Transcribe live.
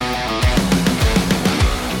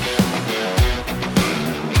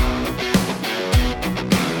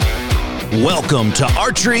Welcome to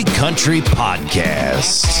Archery Country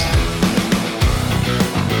Podcast.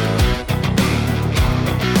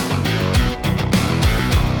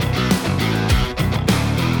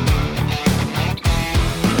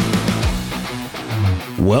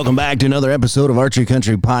 Welcome back to another episode of Archery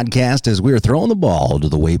Country Podcast as we are throwing the ball to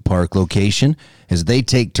the Waite Park location as they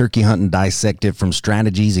take turkey hunt and dissect it from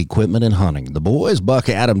strategies, equipment, and hunting. The boys, Buck,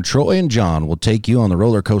 Adam, Troy, and John, will take you on the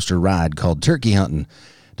roller coaster ride called turkey hunting.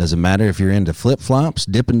 Doesn't matter if you're into flip-flops,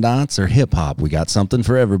 Dippin' Dots, or hip-hop. We got something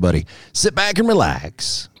for everybody. Sit back and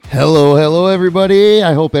relax. Hello, everybody.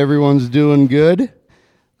 I hope everyone's doing good.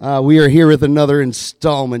 We are here with another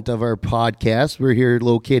installment of our podcast. We're here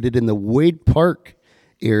located in the Waite Park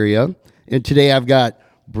area, and today I've got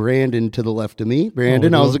Brandon to the left of me.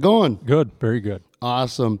 Brandon, how's it going? Good, very good.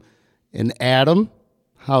 Awesome. And Adam,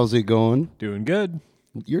 how's it going? Doing good.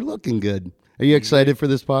 You're looking good. Are you excited for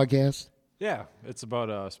this podcast? Yeah, it's about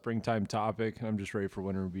a springtime topic, and I'm just ready for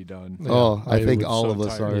winter to be done. Oh, I think was all so of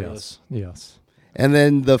us tired are. of this. Yes. And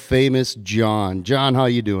then the famous John. John, how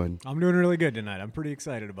you doing? I'm doing really good tonight. I'm pretty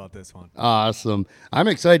excited about this one. Awesome. I'm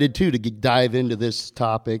excited, too, to dive into this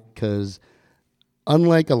topic because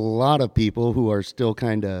unlike a lot of people who are still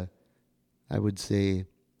kind of, I would say,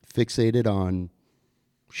 fixated on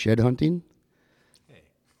shed hunting,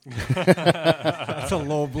 That's a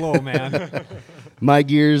low blow, man. my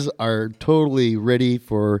gears are totally ready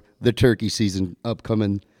for the turkey season,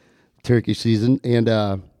 upcoming turkey season. And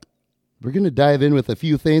we're going to dive in with a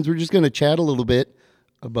few things. We're just going to chat a little bit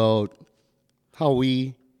about how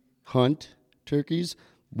we hunt turkeys,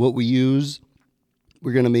 what we use.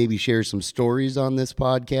 We're going to maybe share some stories on this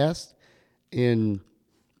podcast. And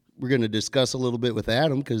we're going to discuss a little bit with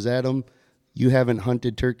Adam because, Adam, you haven't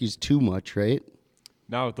hunted turkeys too much, right?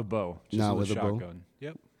 Not with the bow. Just Not with with a a bow? shotgun.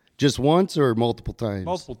 Yep. Just once or multiple times?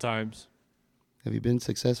 Multiple times. Have you been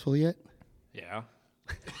successful yet? Yeah.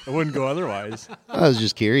 I wouldn't go otherwise. I was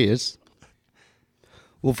just curious.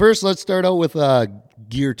 Well, first, let's start out with a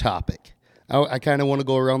gear topic. I kind of want to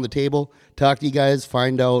go around the table, talk to you guys,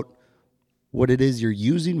 find out what it is you're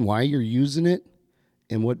using, why you're using it,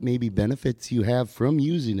 and what maybe benefits you have from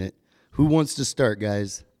using it. Who wants to start,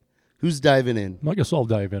 guys? Who's diving in? I guess I'll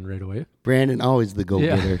dive in right away. Brandon, always the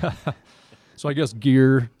go-getter. So I guess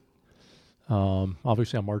gear,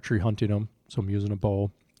 obviously I'm archery hunting them, so I'm using a bow.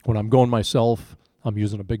 When I'm going myself, I'm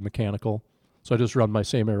using a big mechanical. So I just run my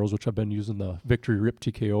same arrows, which I've been using the Victory Rip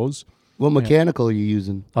TKOs. What mechanical are you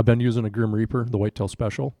using? I've been using a Grim Reaper, the Whitetail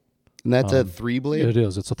Special. And that's a 3-blade? It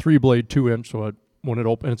is. It's a 3-blade, 2-inch, so when it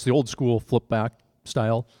opens, it's the old school flip back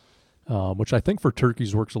style, which I think for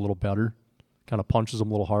turkeys works a little better. Kind of punches them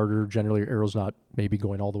a little harder. Generally, your arrow's not maybe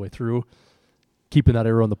going all the way through. Keeping that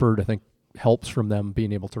arrow in the bird, I think, helps from them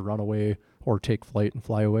being able to run away or take flight and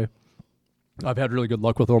fly away. I've had really good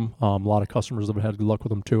luck with them. A lot of customers have had good luck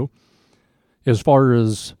with them too. As far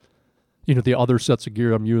as, the other sets of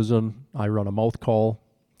gear I'm using, I run a mouth call,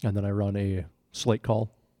 and then I run a slate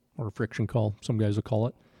call or a friction call, some guys will call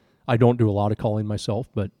it. I don't do a lot of calling myself,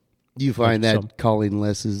 but Do you find that calling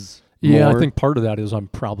less is yeah, more? I think part of that is I'm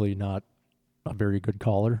probably not a very good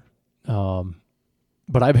caller.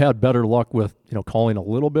 But I've had better luck with, calling a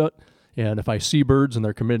little bit. And if I see birds and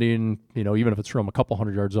they're committing, even if it's from a couple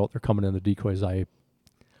hundred yards out, they're coming in the decoys, I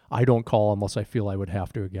don't call unless I feel I would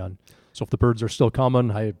have to again. So if the birds are still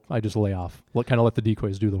coming, I just lay off. Let the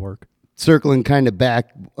decoys do the work. Circling kind of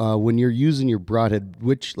back, when you're using your broadhead,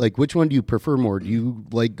 which one do you prefer more? Do you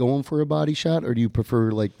like going for a body shot, or do you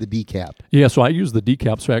prefer like the decap? Yeah, so I use the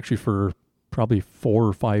decaps actually for probably 4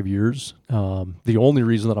 or 5 years. The only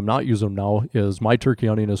reason that I'm not using them now is my turkey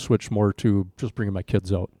hunting has switched more to just bringing my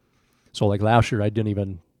kids out. So like last year, I didn't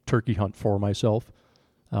even turkey hunt for myself.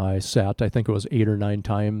 I sat, I think it was 8 or 9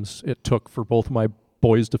 times it took for both of my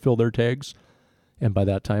boys to fill their tags. And by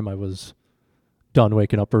that time, I was done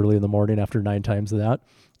waking up early in the morning after 9 times of that.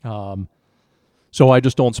 So I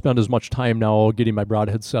just don't spend as much time now getting my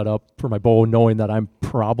broadhead set up for my bow, knowing that I'm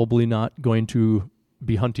probably not going to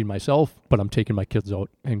be hunting myself, but I'm taking my kids out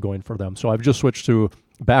and going for them. So I've just switched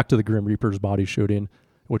back to the Grim Reaper's body shooting,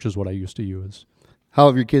 which is what I used to use. How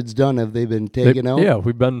have your kids done? Have they been taken out? Yeah,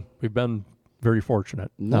 we've been very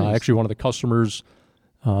fortunate. Nice. Actually, one of the customers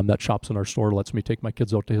that shops in our store lets me take my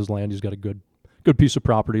kids out to his land. He's got a good piece of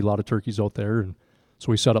property, a lot of turkeys out there, and so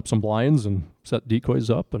we set up some blinds and set decoys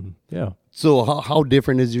up, and yeah. So how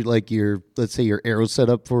different is your let's say your arrow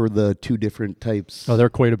setup for the 2 different types? Oh, they're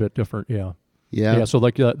quite a bit different. Yeah. Yeah. Yeah. So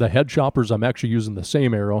like the head choppers, I'm actually using the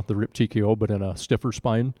same arrow, the Rip TKO, but in a stiffer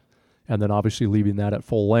spine, and then obviously leaving that at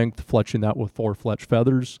full length, fletching that with 4 fletch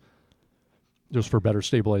feathers, just for better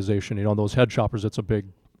stabilization. Those head choppers, it's a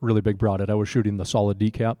really big broadhead. I was shooting the solid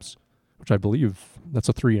decaps, which I believe that's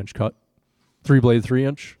a 3-inch cut. 3-blade,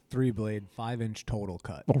 3-inch, 3-blade, 5-inch total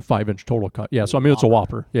cut. or 5-inch total cut. Yeah, so I mean, it's a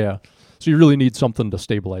whopper. Yeah. So you really need something to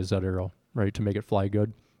stabilize that arrow, right, to make it fly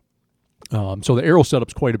good. So the arrow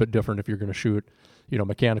setup's quite a bit different if you're going to shoot,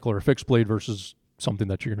 mechanical or fixed blade versus something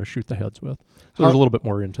that you're going to shoot the heads with. So there's a little bit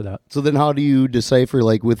more into that. So then how do you decipher,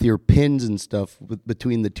 like with your pins and stuff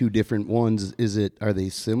between the two different ones? Are they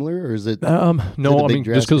similar or is it? No, I mean,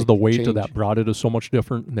 just because the weight change? of that broadhead is so much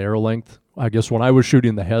different and the arrow length. I guess when I was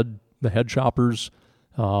shooting the head choppers,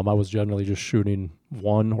 I was generally just shooting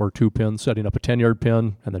 1 or 2 pins, setting up a 10-yard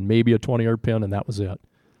pin and then maybe a 20-yard pin, and that was it.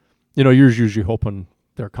 You're usually hoping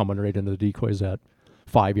they're coming right into the decoys at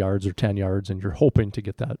 5 yards or 10 yards, and you're hoping to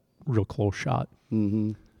get that real close shot.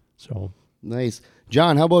 Mm-hmm. So nice.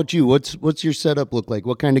 John, how about you? What's your setup look like?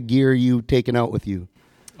 What kind of gear are you taking out with you?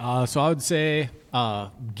 So I would say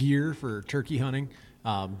gear for turkey hunting.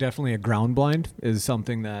 Definitely a ground blind is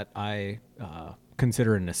something that I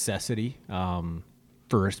consider a necessity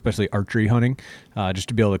for especially archery hunting, just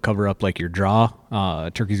to be able to cover up like your draw.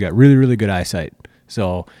 Turkey's got really, really good eyesight.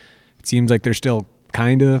 So it seems like they're still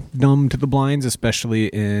kind of numb to the blinds, especially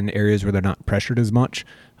in areas where they're not pressured as much.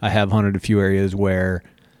 I have hunted a few areas where,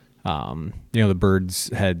 the birds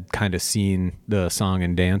had kind of seen the song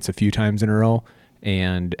and dance a few times in a row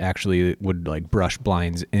and actually would like brush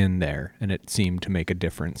blinds in there. And it seemed to make a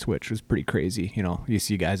difference, which was pretty crazy. You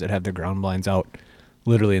see guys that have their ground blinds out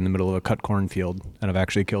literally in the middle of a cut cornfield. And I've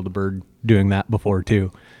actually killed a bird doing that before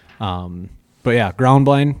too. But yeah, ground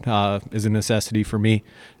blind is a necessity for me,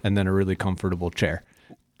 and then a really comfortable chair.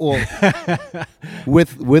 Well,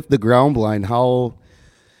 with the ground blind, how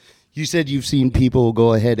you said you've seen people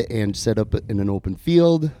go ahead and set up in an open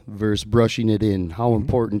field versus brushing it in. How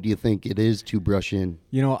important do you think it is to brush in?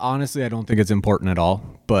 Honestly, I don't think it's important at all.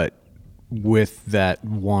 But with that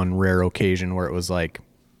one rare occasion where it was like,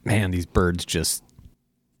 man, these birds just.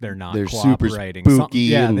 They're super cooperating. spooky.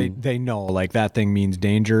 They know like that thing means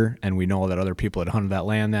danger, and we know that other people had hunted that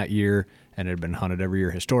land that year and it had been hunted every year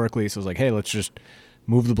historically. So it's like, hey, let's just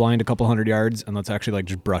move the blind a couple 100 yards and let's actually like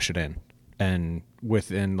just brush it in. And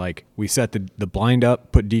within like we set the blind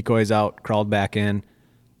up, put decoys out, crawled back in.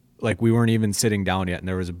 Like we weren't even sitting down yet, and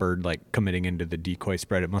there was a bird like committing into the decoy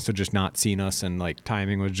spread. It must have just not seen us, and like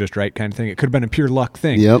timing was just right, kind of thing. It could have been a pure luck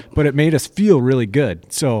thing, but it made us feel really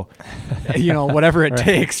good. So, whatever it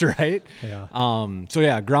takes, right? Yeah. So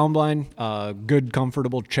yeah, ground blind, good,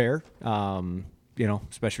 comfortable chair.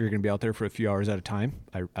 Especially if you're going to be out there for a few hours at a time.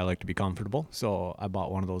 I like to be comfortable, so I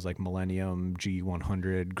bought one of those like Millennium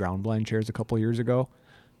G100 ground blind chairs a couple years ago.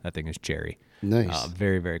 That thing is cherry. Nice.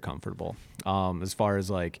 Very, very comfortable. As far as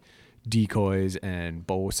like decoys and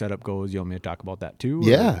bow setup goes, you want me to talk about that too?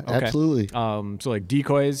 Yeah, Okay. absolutely. So like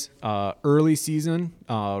decoys, early season,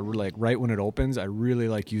 like right when it opens, I really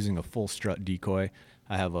like using a full strut decoy.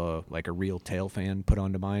 I have a real tail fan put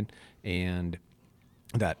onto mine, and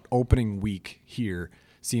that opening week here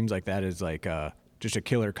seems like that is like just a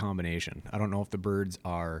killer combination. I don't know if the birds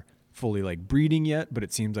are fully like breeding yet, but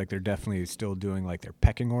it seems like they're definitely still doing like their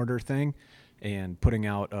pecking order thing and putting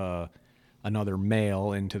out another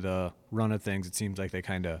male into the run of things. It seems like they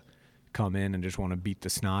kind of come in and just want to beat the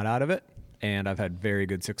snot out of it. And I've had very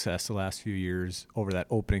good success the last few years over that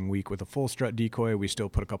opening week with a full strut decoy. We still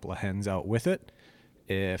put a couple of hens out with it.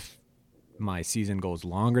 If my season goes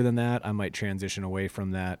longer than that, I might transition away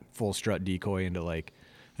from that full strut decoy into like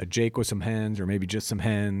a Jake with some hens, or maybe just some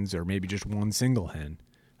hens, or maybe just one single hen.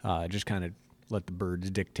 Just kind of let the birds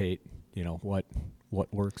dictate, what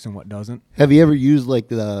works and what doesn't. Have you ever used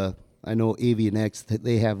like I know Avian X,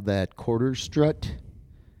 they have that quarter strut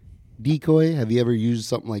decoy. Have you ever used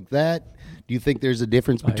something like that? Do you think there's a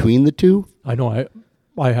difference between the two? I know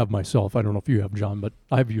I have myself. I don't know if you have, John, but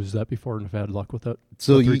I've used that before and have had luck with it.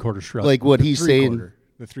 So the 3/4 strut. Like what he's saying.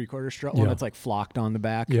 The 3/4 strut one that's like flocked on the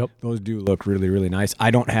back. Yep. Those do look really, really nice. I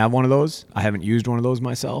don't have one of those. I haven't used one of those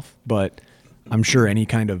myself, but I'm sure any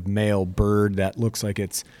kind of male bird that looks like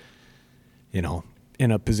it's, in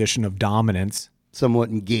a position of dominance. Somewhat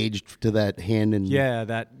engaged to that hand and Yeah,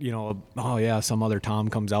 that, some other Tom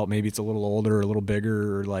comes out, maybe it's a little older or a little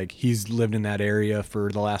bigger, or like he's lived in that area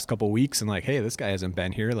for the last couple of weeks and like, hey, this guy hasn't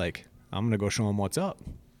been here. Like, I'm going to go show him what's up.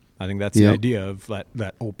 I think that's the idea of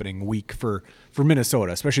that opening week for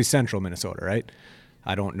Minnesota, especially central Minnesota, right?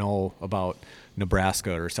 I don't know about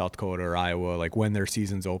Nebraska or South Dakota or Iowa, like when their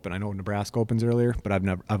season's open. I know Nebraska opens earlier, but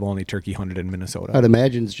I've only turkey hunted in Minnesota. I'd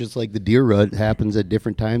imagine it's just like the deer rut happens at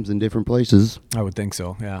different times in different places. I would think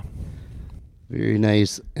so, yeah. Very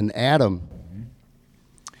nice. And Adam.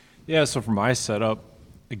 Yeah, so for my setup,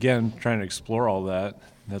 again, trying to explore all that.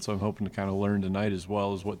 That's what I'm hoping to kind of learn tonight as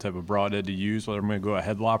well, is what type of broadhead to use, whether I'm going to go a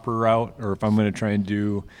headlopper route or if I'm going to try and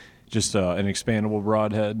do just an expandable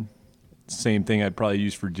broadhead. Same thing I'd probably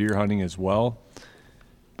use for deer hunting as well.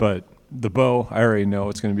 But the bow, I already know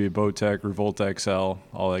it's going to be a Bowtech, Revolta XL,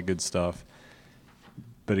 all that good stuff.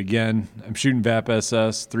 But again, I'm shooting VAP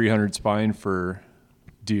SS 300 spine for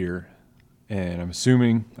deer. And I'm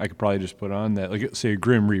assuming I could probably just put on that, like say a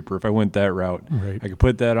Grim Reaper, if I went that route. Right. I could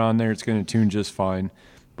put that on there. It's going to tune just fine.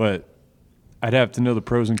 But I'd have to know the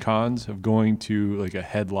pros and cons of going to like a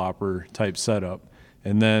headlopper type setup.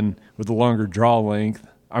 And then with the longer draw length,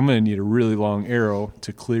 I'm going to need a really long arrow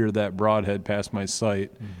to clear that broadhead past my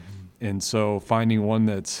sight. Mm-hmm. And so finding one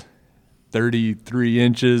that's 33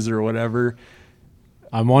 inches or whatever.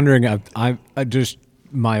 I'm wondering, I just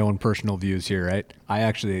my own personal views here, right?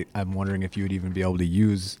 I'm wondering if you would even be able to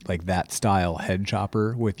use like that style head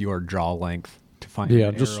chopper with your draw length to find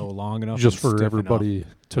an arrow long enough. Just for everybody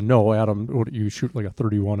to know, Adam, what you shoot like a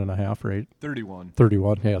 31.5, right? 31.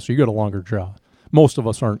 31, yeah. So you got a longer draw. Most of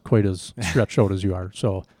us aren't quite as stretched out as you are.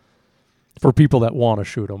 So for people that want to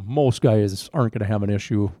shoot them, most guys aren't going to have an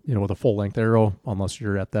issue, with a full length arrow unless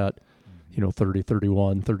you're at that, 30,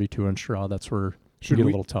 31, 32 inch draw. That's where you get a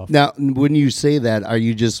little tough. Now, when you say that, are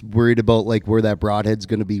you just worried about like where that broadhead's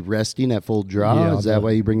going to be resting at full draw? Yeah, Is that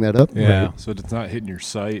why you bring that up? Yeah. Right. So it's not hitting your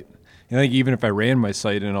sight. And I think even if I ran my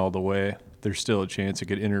sight in all the way, there's still a chance it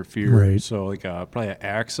could interfere. Right. So like probably an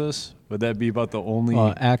Axis. Would that be about the only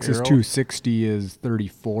Axis arrow? 260 is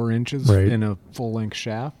 34 inches Right. in a full length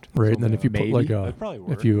shaft. Right. So And then if you put maybe. like That'd probably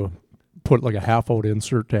work. if you put like a half out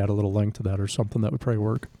insert to add a little length to that or something, that would probably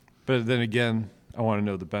work. But then again, I want to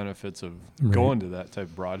know the benefits of Right. going to that type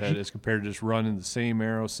of broadhead as compared to just running the same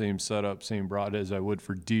arrow, same setup, same broadhead as I would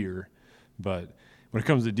for deer. But when it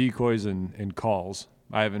comes to decoys and calls,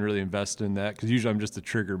 I haven't really invested in that because usually I'm just a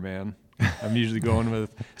trigger man. I'm usually going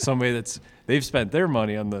with somebody they've spent their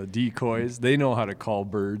money on the decoys. They know how to call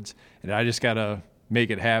birds, and I just got to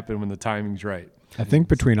make it happen when the timing's right. I think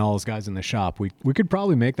between all those guys in the shop, we could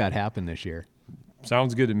probably make that happen this year.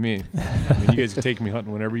 Sounds good to me. I mean, you guys can take me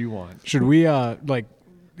hunting whenever you want. Should we so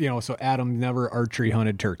Adam never archery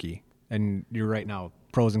hunted turkey, and you're right now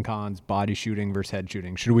pros and cons, body shooting versus head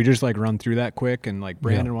shooting. Should we just like run through that quick and like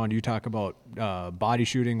Brandon, why don't you talk about body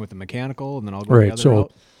shooting with the mechanical, and then I'll go the other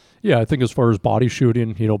route? Yeah, I think as far as body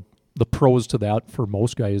shooting, the pros to that for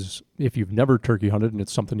most guys, if you've never turkey hunted and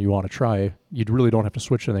it's something you want to try, you really don't have to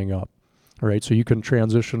switch anything up. All right, so you can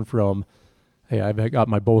transition from, hey, I've got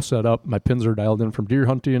my bow set up, my pins are dialed in from deer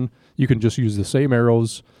hunting. You can just use the same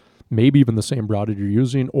arrows, maybe even the same broadhead you're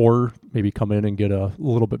using, or maybe come in and get a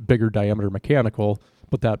little bit bigger diameter mechanical,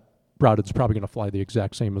 but that broadhead's probably going to fly the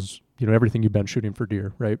exact same as, everything you've been shooting for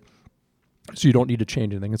deer, right? So you don't need to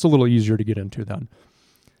change anything. It's a little easier to get into then.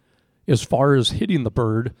 As far as hitting the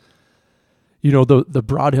bird, the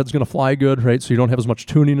broadhead's going to fly good, right? So you don't have as much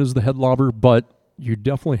tuning as the head lobber, but you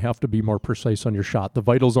definitely have to be more precise on your shot. The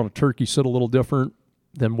vitals on a turkey sit a little different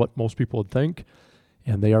than what most people would think,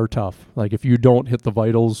 and they are tough. Like if you don't hit the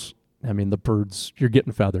vitals, the birds, you're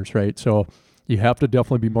getting feathers, right? So you have to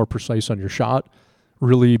definitely be more precise on your shot.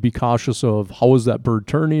 Really be cautious of how is that bird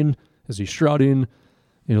turning? Is he strutting?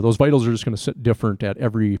 Those vitals are just going to sit different at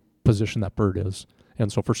every position that bird is.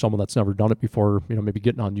 And so for someone that's never done it before, maybe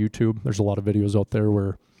getting on YouTube, there's a lot of videos out there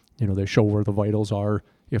where, they show where the vitals are.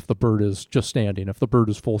 If the bird is just standing, if the bird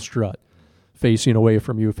is full strut, facing away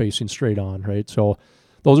from you, facing straight on, right? So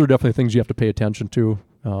those are definitely things you have to pay attention to.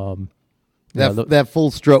 That full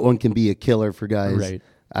strut one can be a killer for guys. Right.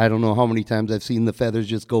 I don't know how many times I've seen the feathers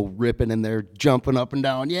just go ripping and they're jumping up and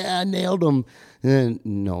down. Yeah, I nailed them.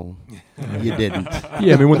 No, you didn't.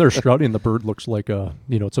 Yeah, when they're strutting, the bird looks like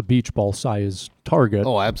it's a beach ball size target.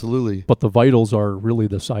 Oh, absolutely. But the vitals are really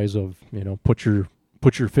the size of, put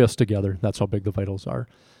your fist together. That's how big the vitals are.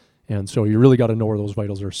 And so you really got to know where those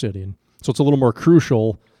vitals are sitting. So it's a little more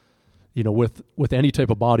crucial, with any type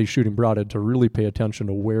of body shooting broadhead to really pay attention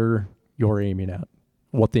to where you're aiming at,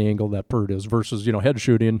 what the angle of that bird is versus, head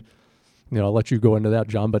shooting. I'll let you go into that,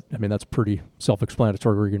 John, but that's pretty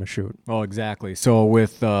self-explanatory where you're going to shoot. Oh, exactly. So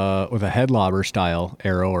with a head lobber style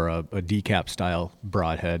arrow or a decap style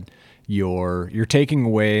broadhead, you're taking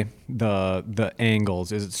away the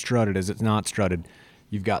angles. Is it strutted? Is it not strutted?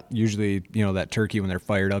 You've got usually, that turkey when they're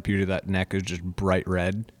fired up, usually that neck is just bright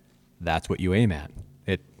red. That's what you aim at.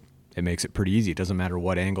 It makes it pretty easy. It doesn't matter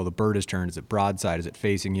what angle the bird is turned. Is it broadside? Is it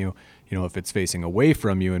facing you? If it's facing away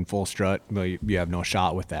from you in full strut, well, you have no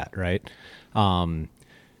shot with that, right?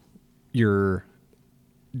 Your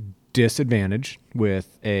disadvantage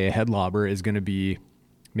with a head lobber is going to be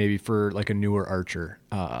maybe for like a newer archer,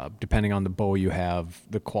 depending on the bow you have,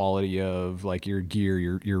 the quality of like your gear,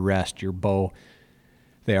 your rest, your bow,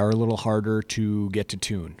 they are a little harder to get to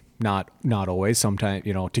tune. Not always. Sometimes,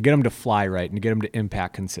 to get them to fly right and to get them to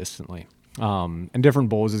impact consistently. And different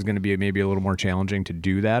bows is going to be maybe a little more challenging to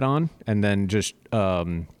do that on. And then just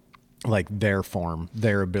like their form,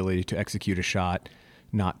 their ability to execute a shot,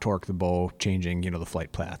 not torque the bow, changing, the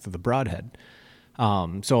flight path of the broadhead.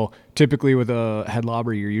 So typically with a head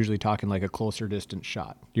lobber, you're usually talking like a closer distance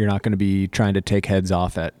shot. You're not going to be trying to take heads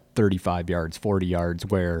off at 35 yards, 40 yards,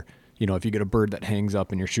 where, if you get a bird that hangs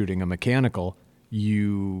up and you're shooting a mechanical,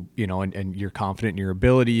 and you're confident in your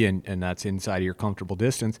ability and that's inside of your comfortable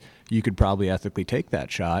distance, you could probably ethically take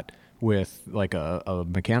that shot with like a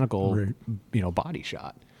mechanical, Right. Body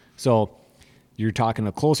shot. So you're talking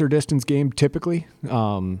a closer distance game typically.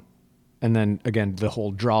 And then again, the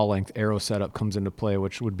whole draw length arrow setup comes into play,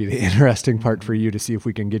 which would be the interesting part for you to see if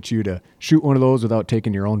we can get you to shoot one of those without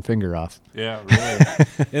taking your own finger off. Yeah,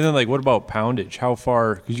 really. And then, like, what about poundage? How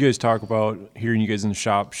far? Because you guys talk about hearing you guys in the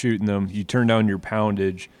shop shooting them. You turn down your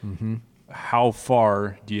poundage. Mm-hmm. How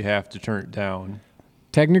far do you have to turn it down?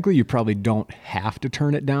 Technically, you probably don't have to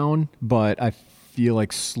turn it down, but I feel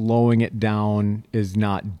like slowing it down is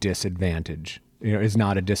not disadvantage. Is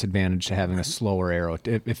not a disadvantage to having a slower arrow.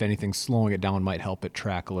 If anything, slowing it down might help it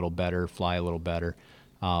track a little better, fly a little better.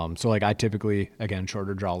 So like I typically, again,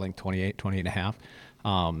 shorter draw length, 28 and a half.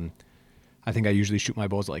 I think I usually shoot my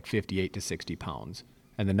bows at like 58 to 60 pounds.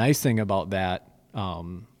 And the nice thing about that, a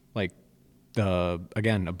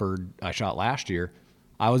bird I shot last year,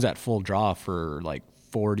 I was at full draw for like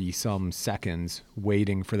 40 some seconds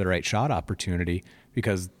waiting for the right shot opportunity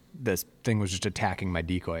because this thing was just attacking my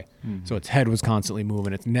decoy. Mm-hmm. So its head was constantly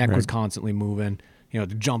moving. Its neck was constantly moving,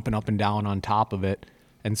 jumping up and down on top of it.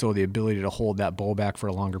 And so the ability to hold that bow back for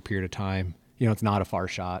a longer period of time, it's not a far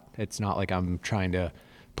shot. It's not like I'm trying to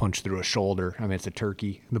punch through a shoulder. I mean, it's a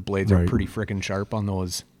turkey. The blades are pretty freaking sharp on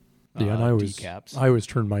those and I always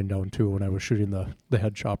turned mine down too when I was shooting the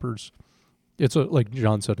head choppers. It's like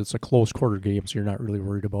John said, it's a close quarter game, so you're not really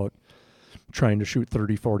worried about trying to shoot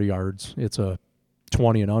 30, 40 yards. It's a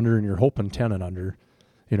 20 and under, and you're hoping 10 and under,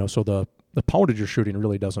 so the poundage you're shooting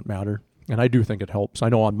really doesn't matter. And I do think it helps. I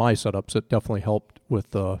know on my setups, it definitely helped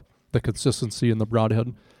with the consistency in the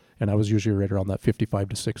broadhead. And I was usually right around that 55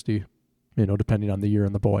 to 60, depending on the year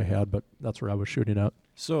and the bow I had, but that's where I was shooting at.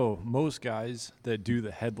 So most guys that do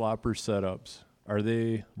the head lopper setups, are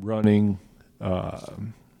they running a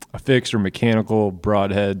fixed or mechanical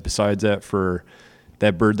broadhead besides that for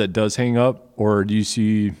that bird that does hang up, or do you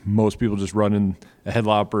see most people just running a head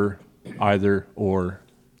lopper either or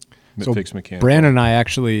fixed mechanical? Brandon and I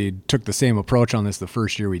actually took the same approach on this the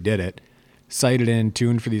first year we did it. Sighted in,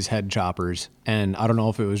 tuned for these head choppers, and I don't know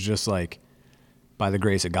if it was just like by the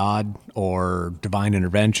grace of God or divine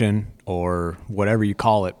intervention or whatever you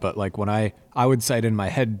call it, but like when I would sight in my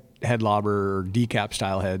head lobber or decap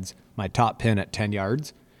style heads, my top pin at 10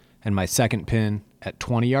 yards and my second pin at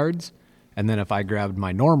 20 yards. And then if I grabbed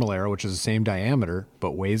my normal arrow, which is the same diameter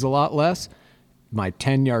but weighs a lot less, my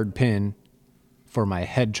 10-yard pin for my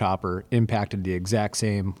head chopper impacted the exact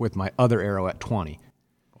same with my other arrow at 20.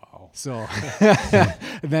 Wow. So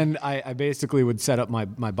then I basically would set up my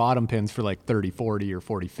bottom pins for like 30-40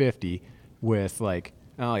 or 40-50 with like,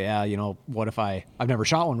 oh yeah, what if I've never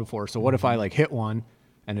shot one before, so what if I like hit one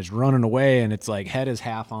and it's running away and it's like head is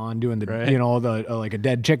half on doing the, like a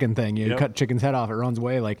dead chicken thing. You cut chicken's head off, it runs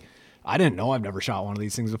away. Like, I didn't know, I've never shot one of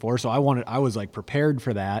these things before, so I was like prepared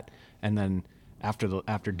for that. And then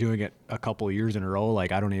after doing it a couple of years in a row, like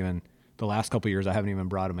the last couple of years I haven't even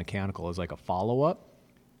brought a mechanical as like a follow up.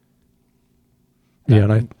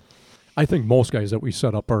 Yeah, and I think most guys that we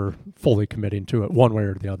set up are fully committing to it one way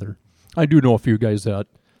or the other. I do know a few guys that,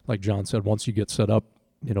 like John said, once you get set up,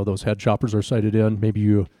 those head choppers are sighted in. Maybe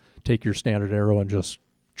you take your standard arrow and just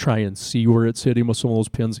try and see where it's hitting with some of those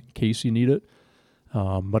pins in case you need it.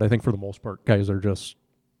 But I think for the most part, guys are just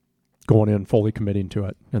going in fully committing to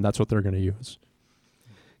it, and that's what they're going to use.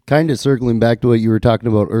 Kind of circling back to what you were talking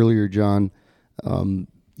about earlier, John,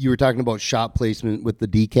 you were talking about shot placement with the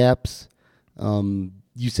decaps.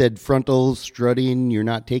 You said frontal strutting, you're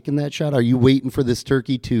not taking that shot. Are you waiting for this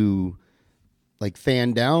turkey to like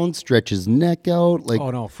fan down, stretch his neck out? Like,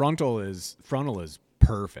 oh no, frontal is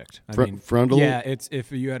perfect. I mean, frontal? Yeah, it's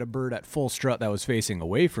if you had a bird at full strut that was facing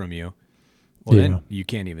away from you, well, then you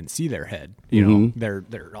can't even see their head.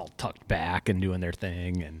 They're all tucked back and doing their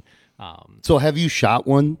thing. And so have you shot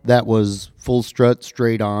one that was full strut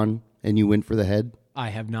straight on and you went for the head? I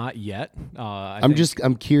have not yet.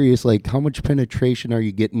 I'm curious, like how much penetration are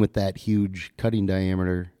you getting with that huge cutting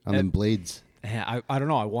diameter on them blades? I don't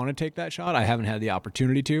know. I want to take that shot. I haven't had the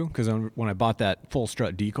opportunity to, because when I bought that full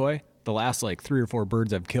strut decoy, the last like 3 or 4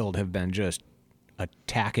 birds I've killed have been just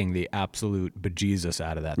attacking the absolute bejesus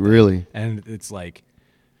out of that thing. Really? And it's like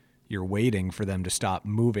you're waiting for them to stop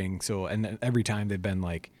moving. So, and then every time they've been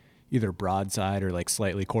like either broadside or like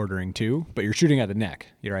slightly quartering too, but you're shooting at the neck,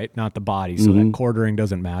 right? Not the body. So that quartering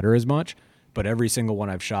doesn't matter as much. But every single one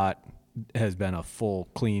I've shot has been a full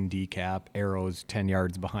clean decap, arrows 10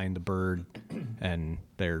 yards behind the bird, and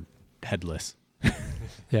they're headless.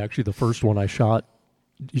 Yeah, actually, the first one I shot,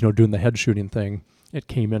 doing the head shooting thing, it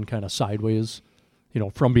came in kind of sideways,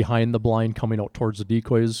 from behind the blind coming out towards the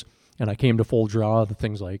decoys. And I came to full draw. The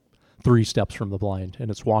thing's like 3 steps from the blind,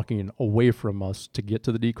 and it's walking away from us to get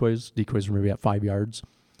to the decoys. Decoys were maybe at 5 yards.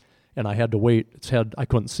 And I had to wait. Its head, I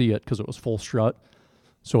couldn't see it because it was full strut.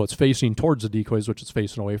 So it's facing towards the decoys, which is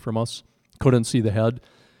facing away from us. Couldn't see the head.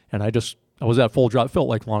 And I was at full draw. It felt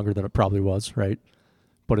like longer than it probably was, right?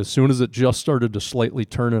 But as soon as it just started to slightly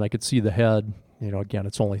turn and I could see the head, again,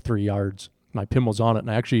 it's only 3 yards. My pin was on it,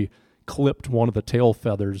 and I actually clipped one of the tail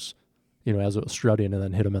feathers, as it was strutting, and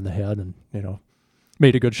then hit him in the head, and,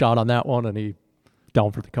 made a good shot on that one, and he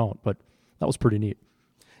down for the count. But that was pretty neat.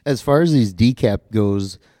 As far as these decap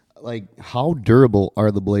goes, like, how durable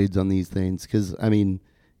are the blades on these things? Because, I mean,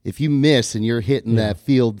 if you miss and you're hitting that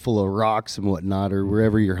field full of rocks and whatnot, or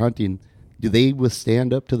wherever you're hunting, do they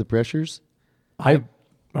withstand up to the pressures?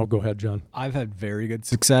 I'll go ahead, John. I've had very good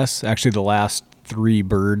success. Actually, the last 3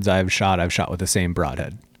 birds I've shot with the same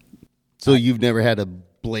broadhead. So you've never had a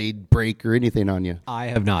blade break or anything on you? I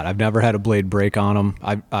have not. I've never had a blade break on them.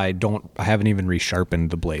 I haven't even resharpened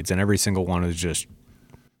the blades, and every single one is just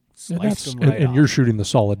sliced them right and off. you're shooting the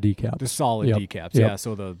solid decaps. The solid Yep. decaps, Yep. yeah.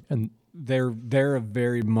 So they're a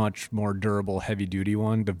very much more durable, heavy duty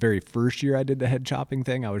one. The very first year I did the head chopping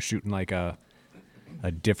thing, I was shooting like a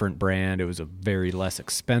different brand. It was a very less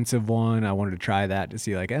expensive one. I wanted to try that to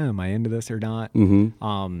see like, am I into this or not?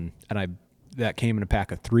 And that came in a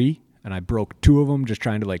pack of 3, and I broke 2 of them just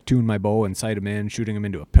trying to like tune my bow and sight them in, shooting them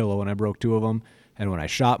into a pillow, and I broke 2 of them. And when I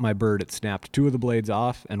shot my bird, it snapped 2 of the blades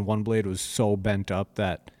off, and one blade was so bent up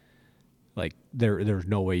that like there's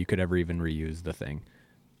no way you could ever even reuse the thing.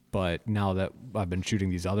 But now that I've been shooting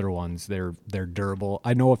these other ones, they're durable.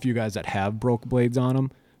 I know a few guys that have broke blades on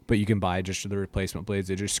them, but you can buy just the replacement blades.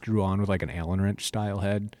 They just screw on with like an Allen wrench style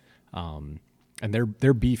head, and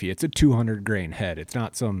they're beefy. It's a 200 grain head. It's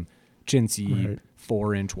not some chintzy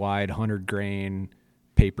 4-inch wide 100 grain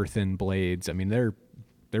paper thin blades. I mean, they're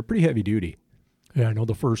pretty heavy duty. Yeah, I know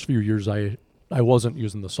the first few years I wasn't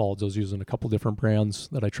using the solids. I was using a couple different brands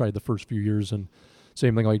that I tried the first few years, and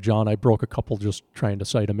same thing like John. I broke a couple just trying to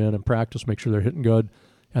sight them in and practice, make sure they're hitting good.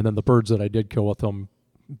 And then the birds that I did kill with them,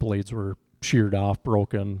 blades were sheared off,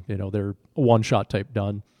 broken. They're a one-shot type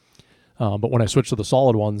done. But when I switched to the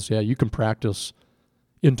solid ones, yeah, you can practice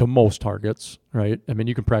into most targets, right? I mean,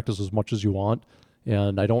 you can practice as much as you want.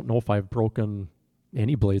 And I don't know if I've broken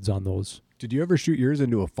any blades on those. Did you ever shoot yours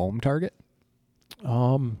into a foam target?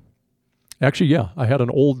 Actually, yeah, I had an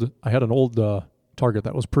old target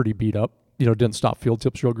that was pretty beat up. Didn't stop field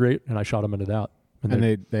tips real great, and I shot them into that. And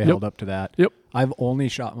they held up to that. Yep. I've only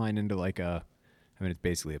shot mine into like it's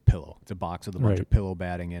basically a pillow. It's a box with a bunch of pillow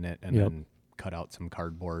batting in it, and then cut out some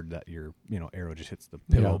cardboard that your arrow just hits the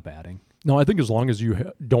pillow batting. No, I think as long as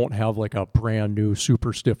you don't have like a brand new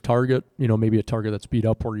super stiff target, maybe a target that's beat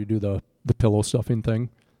up, or you do the pillow stuffing thing,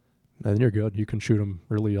 then you're good. You can shoot them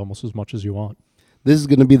really almost as much as you want. This is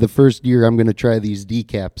going to be the first year I'm going to try these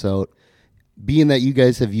decaps out. Being that you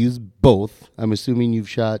guys have used both, I'm assuming you've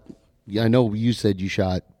shot. I know you said you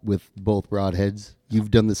shot with both broadheads.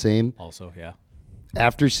 You've done the same. Also, yeah.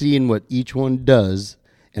 After seeing what each one does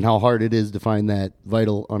and how hard it is to find that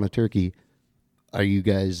vital on a turkey, are you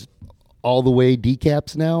guys all the way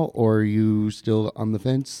decaps now, or are you still on the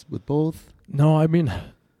fence with both? No, I mean,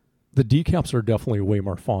 the decaps are definitely way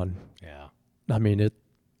more fun. Yeah. I mean,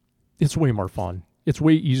 it's way more fun. It's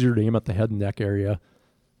way easier to aim at the head and neck area.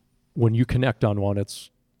 When you connect on one,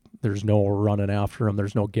 there's no running after them.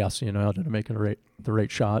 There's no guessing to make the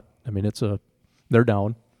right shot. I mean, they're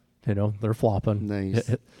down, they're flopping.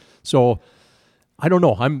 Nice. So I don't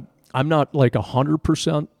know. I'm not like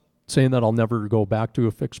 100% saying that I'll never go back to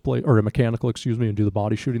a fixed blade or a mechanical, and do the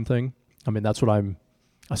body shooting thing. I mean, that's what I'm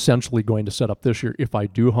essentially going to set up this year if I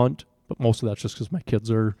do hunt. But most of that's just because my kids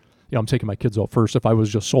are, I'm taking my kids out first. If I was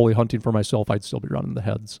just solely hunting for myself, I'd still be running the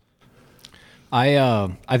heads.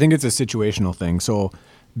 I think it's a situational thing. So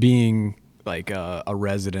being like a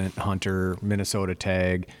resident hunter, Minnesota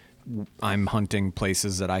tag, I'm hunting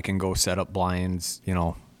places that I can go set up blinds,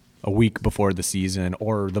 a week before the season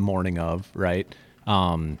or the morning of, right?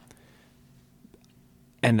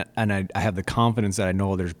 and I have the confidence that I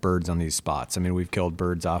know there's birds on these spots. I mean, we've killed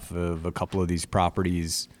birds off of a couple of these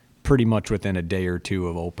properties pretty much within a day or two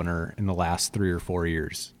of opener in the last 3 or 4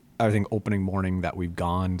 years. I think opening morning that we've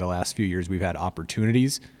gone the last few years, we've had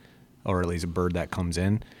opportunities, or at least a bird that comes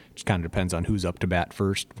in. Just kind of depends on who's up to bat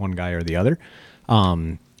first, one guy or the other.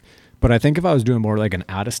 But I think if I was doing more like an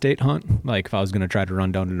out-of-state hunt, like if I was going to try to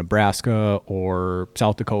run down to Nebraska or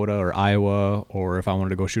South Dakota or Iowa, or if I wanted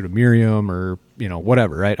to go shoot a Merriam or, you know,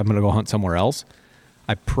 whatever, right? I'm going to go hunt somewhere else.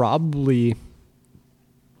 I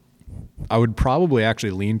would probably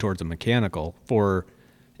actually lean towards a mechanical for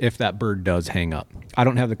if that bird does hang up. I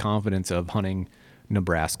don't have the confidence of hunting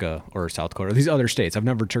Nebraska or South Dakota, or these other states. I've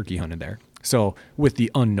never turkey hunted there. So with the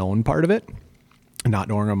unknown part of it, not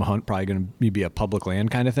knowing I'm a hunt, probably going to be a public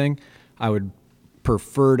land kind of thing, I would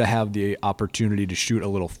prefer to have the opportunity to shoot a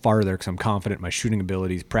little farther because I'm confident in my shooting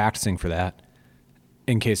abilities, practicing for that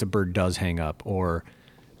in case a bird does hang up or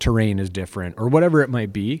terrain is different or whatever it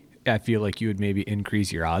might be. I feel like you would maybe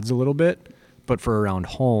increase your odds a little bit. But for around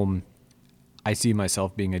home, I see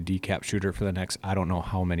myself being a decap shooter for the next, I don't know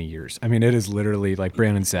how many years. I mean, it is literally, like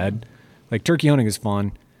Brandon said, like turkey hunting is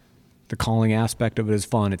fun. The calling aspect of it is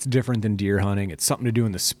fun. It's different than deer hunting. It's something to do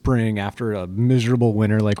in the spring after a miserable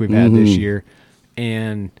winter like we've had this year.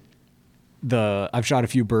 And I've shot a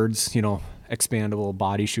few birds, you know, expandable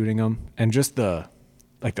body shooting them. And just the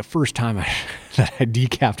first time that I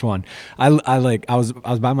decapped one, I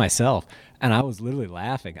was by myself and I was literally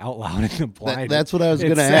laughing out loud in the blind. That's what I was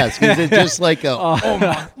going to ask. Is it just like oh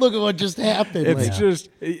my, look at what just happened? It's like, just,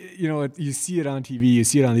 you know, you see it on TV, you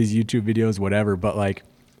see it on these YouTube videos, whatever, but like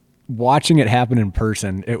watching it happen in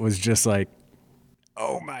person, it was just like,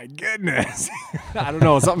 oh my goodness. I don't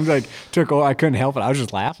know. Something like I couldn't help it. I was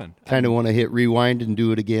just laughing. Kind of want to hit rewind and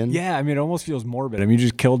do it again. Yeah. I mean, it almost feels morbid. I mean, you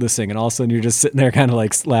just killed this thing and all of a sudden you're just sitting there kind of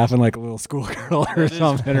like laughing like a little schoolgirl or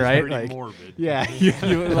something, right? Like, morbid. Yeah. You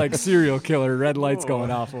like serial killer, red lights going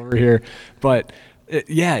off over here. But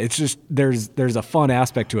it's just, there's a fun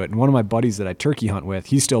aspect to it. And one of my buddies that I turkey hunt with,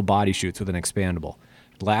 he still body shoots with an expandable.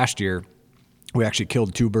 Last year, we actually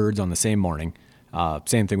killed 2 birds on the same morning.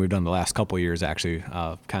 Same thing we've done the last couple of years, actually.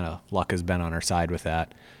 Kind of luck has been on our side with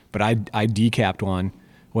that. But I decapped one,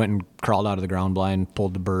 went and crawled out of the ground blind,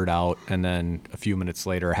 pulled the bird out, and then a few minutes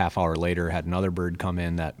later, a half hour later, had another bird come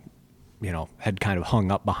in that, you know, had kind of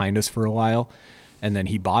hung up behind us for a while. And then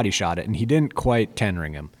he body shot it, and he didn't quite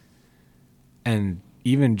 10-ring him. And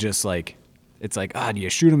even just like, it's like, do you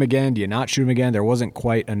shoot him again? Do you not shoot him again? There wasn't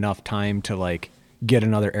quite enough time to like get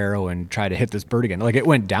another arrow and try to hit this bird again. Like it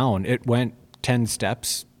went down. It went 10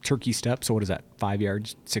 steps, turkey steps. So what is that? 5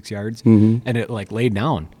 yards, 6 yards. And it like laid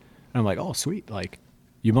down. And I'm like, oh, sweet. Like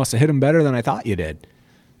you must have hit him better than I thought you did.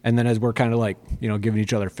 And then as we're kind of like, you know, giving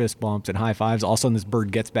each other fist bumps and high fives, all of a sudden this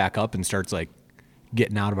bird gets back up and starts like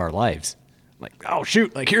getting out of our lives. Like, oh,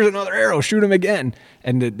 shoot, like here's another arrow, shoot him again.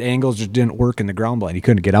 And the angles just didn't work in the ground blind. He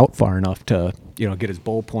couldn't get out far enough to, you know, get his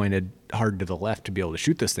bow pointed hard to the left to be able to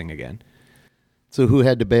shoot this thing again. So who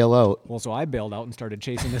had to bail out? Well, so I bailed out and started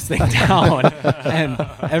chasing this thing down, and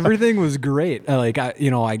everything was great.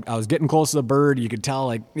 I was getting close to the bird. You could tell,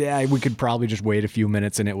 like, yeah, we could probably just wait a few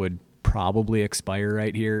minutes and it would probably expire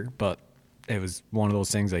right here. But it was one of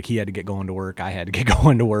those things, like, he had to get going to work. I had to get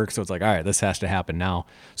going to work. So it's like, all right, this has to happen now.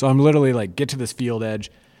 So I'm literally like, get to this field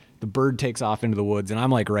edge. The bird takes off into the woods, and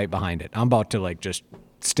I'm like right behind it. I'm about to like just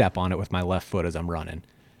step on it with my left foot as I'm running.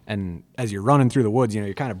 And as you're running through the woods, you know,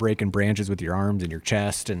 you're kind of breaking branches with your arms and your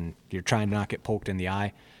chest, and you're trying to not get poked in the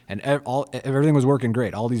eye. And everything was working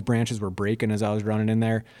great. All these branches were breaking as I was running in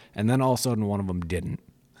there. And then all of a sudden, one of them didn't.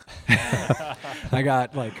 I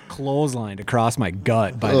got like clotheslined across my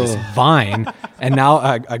gut by this vine. And now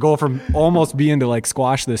I go from almost being to like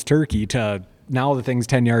squash this turkey to now the thing's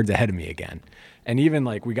 10 yards ahead of me again. And even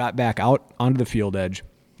like we got back out onto the field edge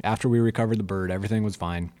after we recovered the bird, everything was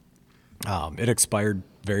fine. It expired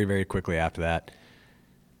very, very quickly after that.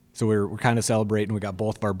 So we're kind of celebrating. We got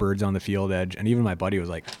both of our birds on the field edge. And even my buddy was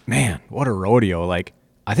like, man, what a rodeo. Like,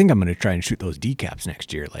 I think I'm going to try and shoot those decaps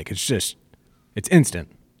next year. Like, it's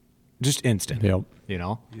instant. Just instant. Yep. You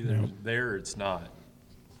know? Either there or it's not.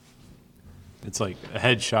 It's like a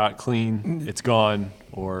headshot, clean, it's gone,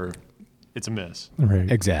 or it's a miss.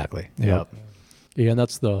 Right. Exactly. Yep. Yeah, and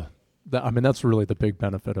that's that's really the big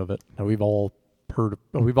benefit of it. Now, we've all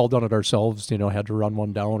done it ourselves, you know, had to run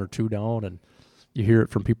one down or 2 down, and you hear it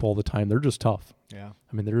from people all the time. They're just tough. Yeah.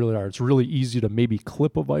 I mean, they really are. It's really easy to maybe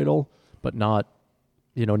clip a vital, but not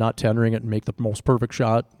 10-ring it and make the most perfect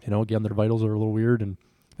shot. You know, again, their vitals are a little weird, and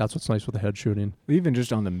that's what's nice with the head shooting. Even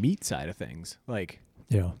just on the meat side of things, like,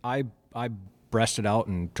 Yeah. I breasted out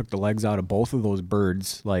and took the legs out of both of those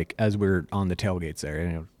birds, like as we were on the tailgates there,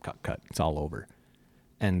 and cut, it's all over.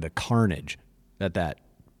 And the carnage that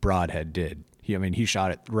broadhead did. He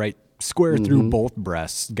shot it right square through both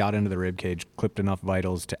breasts, got into the rib cage, clipped enough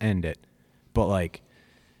vitals to end it. But like,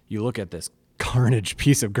 you look at this carnage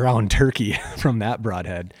piece of ground turkey from that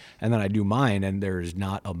broadhead, and then I do mine, and there's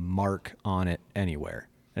not a mark on it anywhere.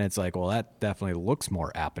 And it's like, well, that definitely looks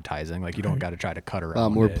more appetizing. Like, you don't got to try to cut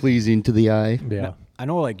around more it. pleasing to the eye. Yeah. Now, I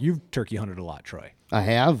know, like, you've turkey hunted a lot, Troy. I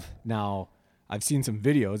have. Now, I've seen some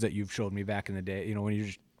videos that you've showed me back in the day, when you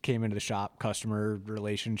just came into the shop, customer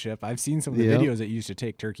relationship. I've seen some of the videos that you used to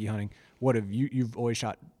take turkey hunting. What have you've always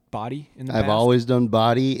shot body in the past? I've always done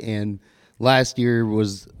body, and last year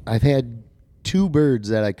I've had 2 birds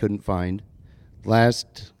that I couldn't find.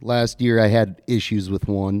 Last year I had issues with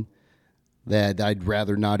one that I'd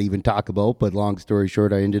rather not even talk about, but long story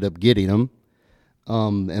short, I ended up getting them.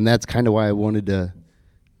 And that's kind of why I wanted to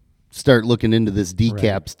start looking into this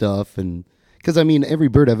decap stuff. And because, every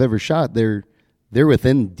bird I've ever shot, they're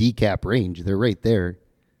within decap range. They're right there.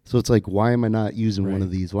 So it's like, why am I not using one of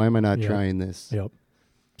these? Why am I not trying this? Yep.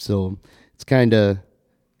 So it's kind of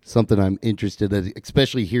something I'm interested in,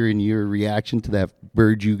 especially hearing your reaction to that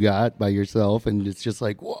bird you got by yourself. And it's just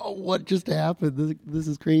like, whoa, what just happened? This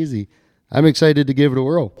is crazy. I'm excited to give it a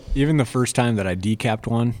whirl. Even the first time that I decapped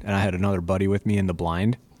one, and I had another buddy with me in the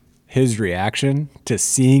blind, his reaction to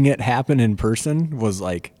seeing it happen in person was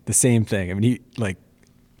like the same thing. He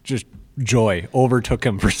just joy overtook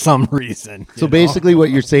him for some reason. So basically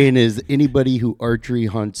what you're saying is anybody who archery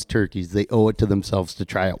hunts turkeys, they owe it to themselves to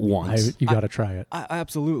try it once. You got to try it.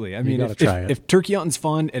 Absolutely. gotta try it. If turkey hunting's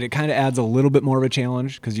fun, and it kind of adds a little bit more of a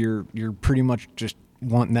challenge because you're pretty much just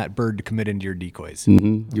wanting that bird to commit into your decoys.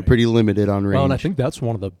 Mm-hmm. You're pretty limited on range. Well, and I think that's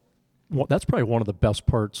that's probably one of the best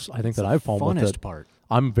parts I think that I've found with it. Part.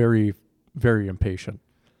 I'm very, very impatient.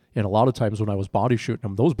 And a lot of times when I was body shooting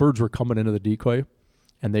them, those birds were coming into the decoy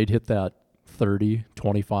and they'd hit that 30,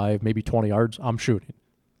 25, maybe 20 yards. I'm shooting.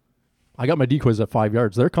 I got my decoys at 5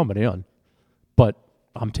 yards. They're coming in, but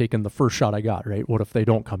I'm taking the first shot I got, right? What if they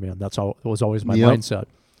don't come in? That was always my mindset.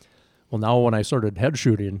 Well, now when I started head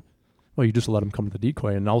shooting, well, you just let them come to the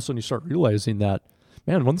decoy, and all of a sudden you start realizing that,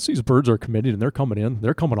 man, once these birds are committed and they're coming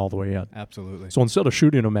all the way in. Absolutely. So instead of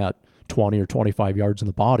shooting them at 20 or 25 yards in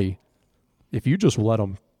the body, if you just let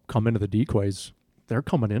them come into the decoys, they're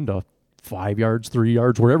coming into 5 yards, 3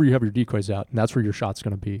 yards, wherever you have your decoys at, and that's where your shot's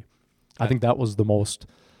going to be. I think that was the most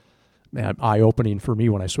eye-opening for me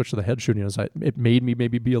when I switched to the head shooting. It made me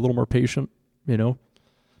maybe be a little more patient, Well,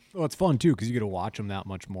 it's fun too because you get to watch them that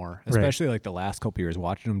much more, especially like the last couple years,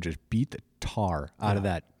 watching them just beat the tar out of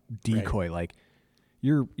that decoy. Right. Like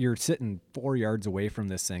you're sitting 4 yards away from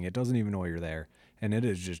this thing; it doesn't even know you're there, and it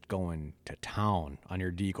is just going to town on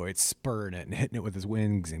your decoy. It's spurring it and hitting it with his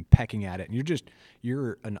wings and pecking at it, and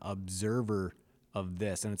you're an observer of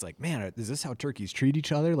this, and it's like, man, is this how turkeys treat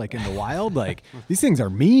each other? Like in the wild, like these things are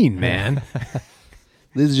mean, man.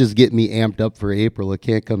 This is just getting me amped up for April. It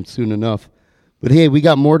can't come soon enough. But hey, we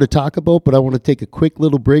got more to talk about, but I want to take a quick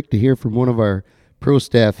little break to hear from one of our pro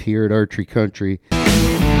staff here at Archery Country.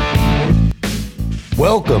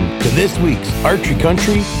 Welcome to this week's Archery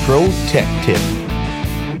Country Pro Tech Tip.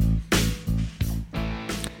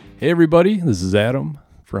 Hey everybody, this is Adam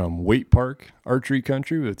from Waite Park Archery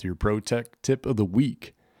Country with your Pro Tech Tip of the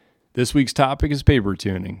Week. This week's topic is paper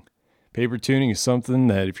tuning. Paper tuning is something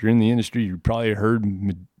that if you're in the industry, you've probably heard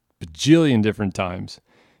bajillion different times.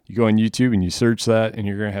 You go on YouTube and you search that, and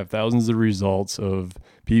you're going to have thousands of results of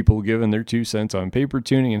people giving their 2 cents on paper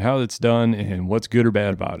tuning and how it's done and what's good or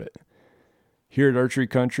bad about it. Here at Archery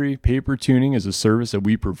Country, paper tuning is a service that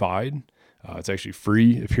we provide. It's actually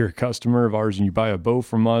free if you're a customer of ours and you buy a bow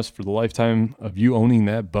from us for the lifetime of you owning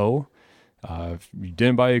that bow. If you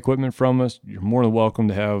didn't buy equipment from us, you're more than welcome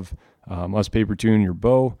to have us paper tune your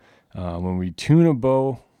bow. When we tune a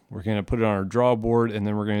bow, we're going to put it on our draw board, and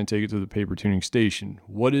then we're going to take it to the paper tuning station.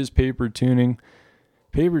 What is paper tuning?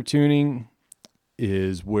 Paper tuning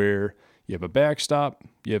is where you have a backstop,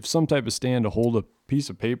 you have some type of stand to hold a piece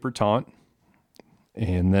of paper taunt,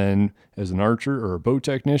 and then as an archer or a bow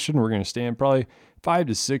technician, we're going to stand probably 5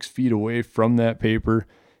 to 6 feet away from that paper,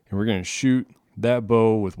 and we're going to shoot that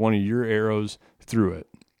bow with one of your arrows through it.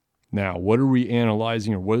 Now, what are we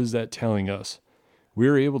analyzing, or what is that telling us?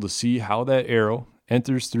 We're able to see how that arrow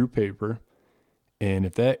enters through paper, and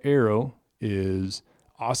if that arrow is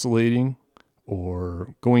oscillating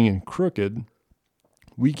or going in crooked,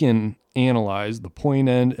 we can analyze the point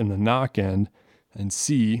end and the knock end and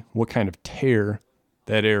see what kind of tear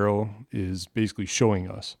that arrow is basically showing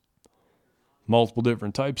us. Multiple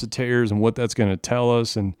different types of tears and what that's going to tell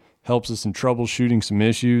us, and helps us in troubleshooting some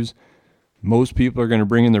issues. Most people are going to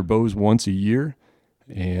bring in their bows once a year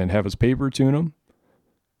and have us paper tune them.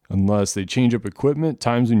 Unless they change up equipment,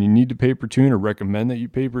 times when you need to paper tune or recommend that you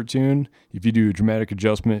paper tune, if you do a dramatic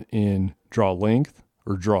adjustment in draw length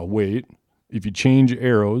or draw weight, if you change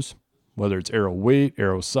arrows, whether it's arrow weight,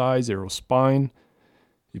 arrow size, arrow spine,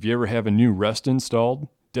 if you ever have a new rest installed,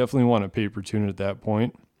 definitely want to paper tune it at that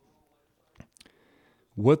point.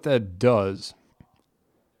 What that does,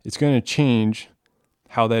 it's going to change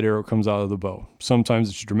how that arrow comes out of the bow. Sometimes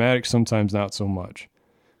it's dramatic, sometimes not so much.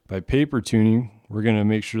 By paper tuning, we're going to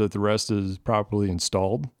make sure that the rest is properly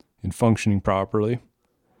installed and functioning properly.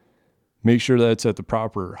 Make sure that it's at the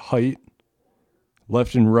proper height,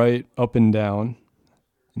 left and right, up and down,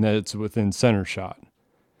 and that it's within center shot.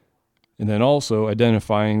 And then also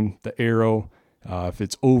identifying the arrow, if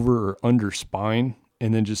it's over or under spine,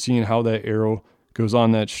 and then just seeing how that arrow goes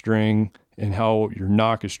on that string and how your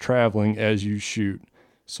nock is traveling as you shoot.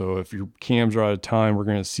 So if your cams are out of time, we're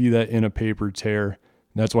going to see that in a paper tear.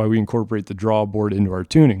 And that's why we incorporate the draw board into our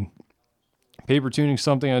tuning. Paper tuning is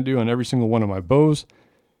something I do on every single one of my bows.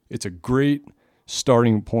 It's a great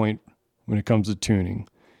starting point when it comes to tuning.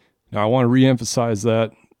 Now I want to reemphasize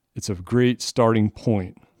that it's a great starting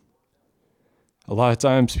point. A lot of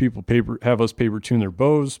times people have us paper tune their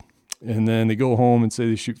bows, and then they go home and say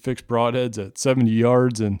they shoot fixed broadheads at 70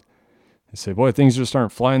 yards, and they say, boy, things just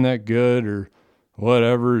aren't flying that good, or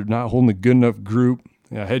whatever, not holding a good enough group.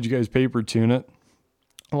 I had you guys paper tune it.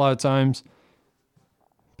 A lot of times,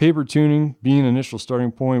 paper tuning being an initial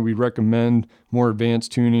starting point, we recommend more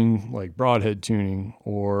advanced tuning like broadhead tuning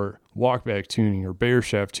or walkback tuning or bear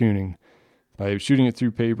shaft tuning. By shooting it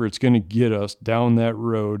through paper, it's going to get us down that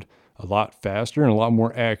road a lot faster and a lot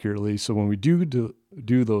more accurately. So when we do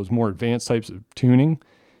those more advanced types of tuning,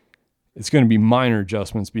 it's going to be minor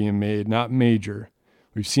adjustments being made, not major.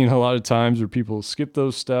 We've seen a lot of times where people skip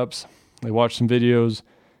those steps. They watch some videos,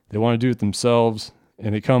 they want to do it themselves,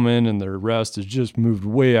 and they come in and their rest is just moved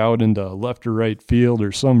way out into left or right field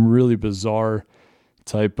or some really bizarre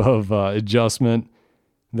type of adjustment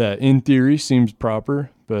that in theory seems proper,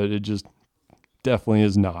 but it just definitely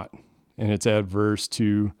is not. And it's adverse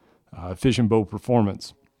to efficient bow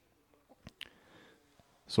performance.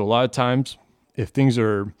 So a lot of times, if things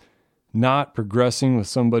are not progressing with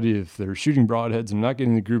somebody, if they're shooting broadheads and not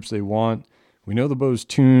getting the groups they want, we know the bow's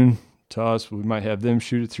tuned to us. We might have them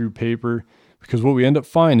shoot it through paper. Because what we end up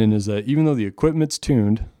finding is that even though the equipment's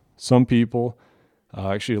tuned, some people,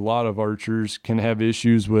 actually a lot of archers, can have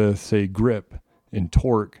issues with, say, grip and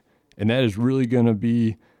torque. And that is really going to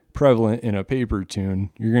be prevalent in a paper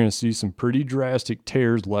tune. You're going to see some pretty drastic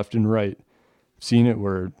tears left and right. I've seen it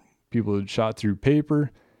where people had shot through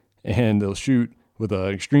paper and they'll shoot with an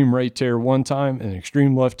extreme right tear one time and an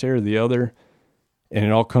extreme left tear the other. And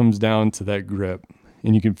it all comes down to that grip.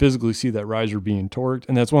 And you can physically see that riser being torqued.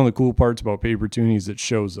 And that's one of the cool parts about paper tuning is it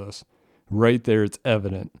shows us. Right there, it's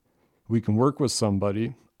evident. We can work with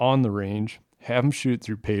somebody on the range, have them shoot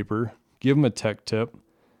through paper, give them a tech tip,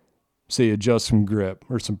 say adjust some grip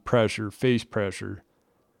or some pressure, face pressure,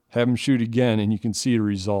 have them shoot again, and you can see a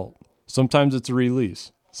result. Sometimes it's a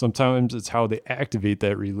release. Sometimes it's how they activate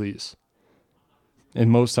that release. And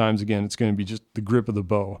most times, again, it's going to be just the grip of the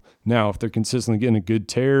bow. Now, if they're consistently getting a good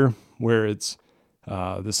tear where it's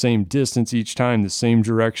the same distance each time, the same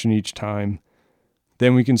direction each time,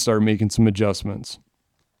 then we can start making some adjustments,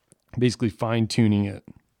 basically fine-tuning it.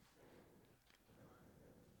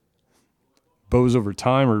 Bows over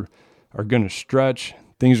time are going to stretch.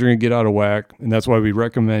 Things are going to get out of whack, and that's why we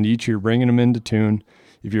recommend each year bringing them into tune.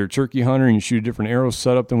 If you're a turkey hunter and you shoot a different arrow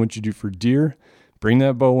setup than what you do for deer, bring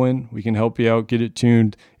that bow in. We can help you out, get it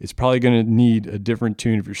tuned. It's probably going to need a different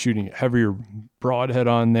tune if you're shooting a heavier broadhead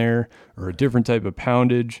on there or a different type of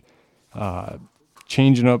poundage.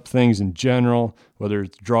 Changing up things in general, whether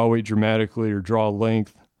it's draw weight dramatically or draw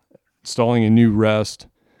length, installing a new rest.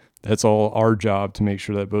 That's all our job to make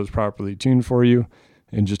sure that bow's properly tuned for you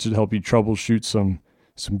and just to help you troubleshoot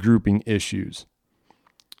some grouping issues.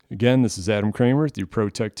 Again, this is Adam Kramer with your Pro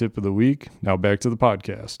Tech Tip of the Week. Now back to the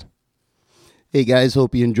podcast. Hey guys,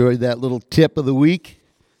 hope you enjoyed that little tip of the week.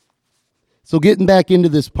 So getting back into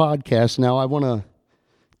this podcast now, I want to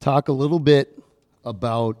talk a little bit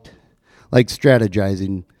about like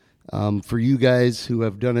strategizing for you guys who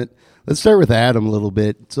have done it. Let's start with Adam a little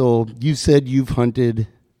bit. So you said you've hunted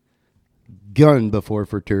gun before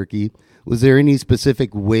for turkey. Was there any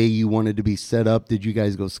specific way you wanted to be set up? Did you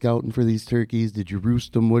guys go scouting for these turkeys? Did you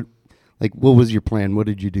roost them? What was your plan? What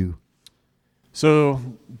did you do? So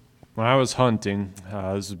when I was hunting,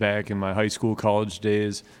 this was back in my high school, college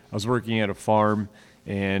days, I was working at a farm,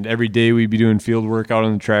 And every day we'd be doing field work out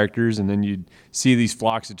on the tractors, and then you'd see these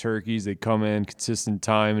flocks of turkeys. They'd come in consistent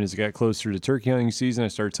time, and as it got closer to turkey hunting season, I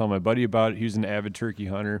started telling my buddy about it. He was an avid turkey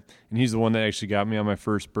hunter, and he's the one that actually got me on my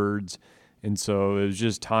first birds. And so it was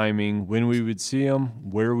just timing, when we would see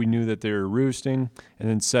them, where we knew that they were roosting, and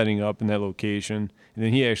then setting up in that location. And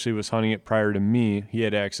then he actually was hunting it prior to me. He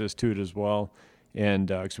had access to it as well, and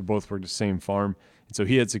because we both worked the same farm. And so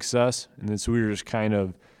he had success, and then so we were just kind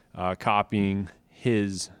of copying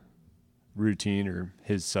his routine or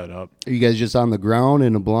his setup. Are you guys just on the ground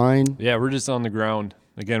in a blind? Yeah, we're just on the ground.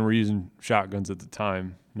 Again, we're using shotguns at the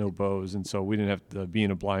time, no bows, and so we didn't have to be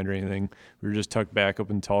in a blind or anything. We were just tucked back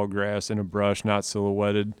up in tall grass in a brush, not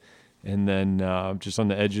silhouetted, and then just on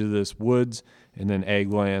the edge of this woods, and then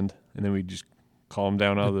ag land, and then we just call them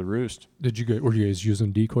down out of the roost. Were you guys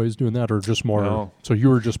using decoys doing that, or just more? No. So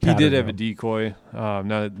you were just. He did have them. a decoy. Now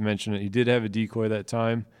that you mention it, he did have a decoy that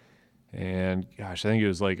time, and gosh, I think it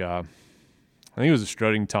was a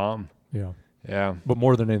strutting tom. Yeah. Yeah. But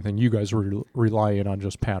more than anything, you guys were relying on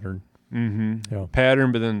just pattern. Mm-hmm. Yeah.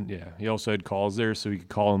 Pattern, but then, he also had calls there, so we could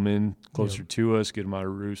call them in closer to us, get them out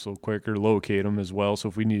of roost a little quicker, locate them as well. So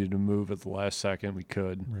if we needed to move at the last second, we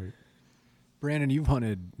could. Right. Brandon, you've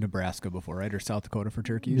hunted Nebraska before, right? Or South Dakota for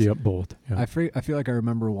turkeys? Yep, both. Yeah. I feel like I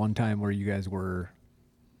remember one time where you guys were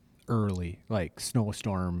early, like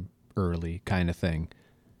snowstorm early kind of thing.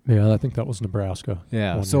 Yeah, I think that was Nebraska.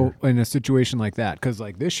 Yeah. So in a situation like that, because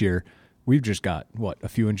like this year, we've just got, a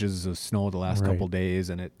few inches of snow the last couple days,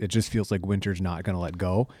 and it just feels like winter's not going to let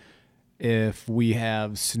go. If we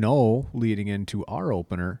have snow leading into our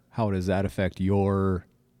opener, how does that affect your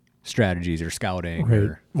strategies or scouting? Right.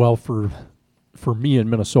 Or? Well, for me in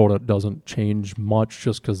Minnesota, it doesn't change much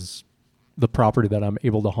just because the property that I'm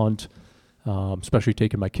able to hunt, especially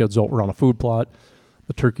taking my kids out, we're on a food plot.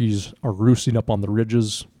 The turkeys are roosting up on the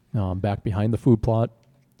ridges back behind the food plot.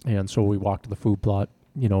 And so we walk to the food plot,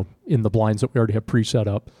 in the blinds that we already have pre-set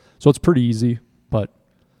up. So it's pretty easy, but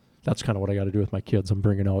that's kind of what I got to do with my kids. I'm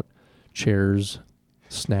bringing out chairs,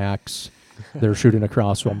 snacks. They're shooting a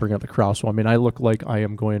crossbow. I'm bringing out the crossbow. I mean, I look like I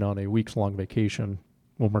am going on a weeks-long vacation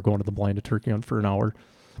when we're going to the blind to turkey hunt for an hour.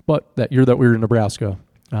 But that year that we were in Nebraska,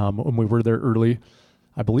 when we were there early,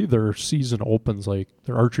 I believe their season opens,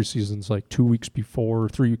 their archery season's 2 weeks before,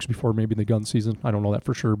 3 weeks before maybe the gun season. I don't know that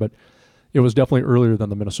for sure, but it was definitely earlier than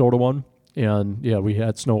the Minnesota one. And yeah, we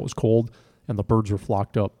had snow, it was cold, and the birds were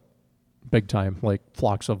flocked up big time, like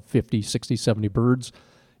flocks of 50, 60, 70 birds.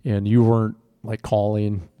 And you weren't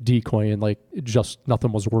calling, decoying, just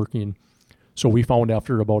nothing was working. So we found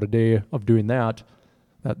after about a day of doing that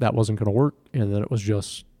wasn't going to work. And then it was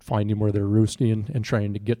just finding where they're roosting and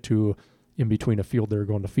trying to get to in between a field they're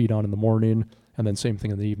going to feed on in the morning. And then same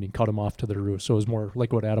thing in the evening, cut them off to their roost. So it was more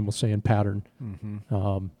like what Adam was saying, pattern.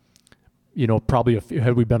 Mm-hmm. Probably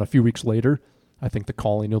had we been a few weeks later, I think the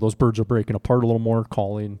calling, those birds are breaking apart a little more.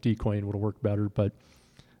 Calling, decoying would have worked better. But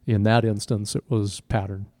in that instance, it was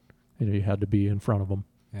pattern. You had to be in front of them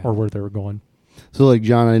or where they were going. So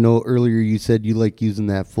John, I know earlier you said you like using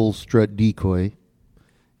that full strut decoy.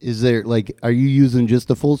 Is there are you using just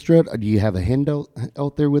the full strut, or do you have a hand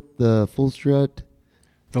out there with the full strut?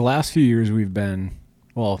 The last few years we've been,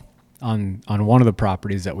 on one of the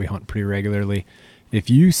properties that we hunt pretty regularly, if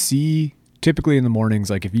you see, typically in the mornings,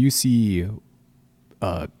 if you see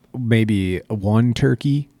maybe one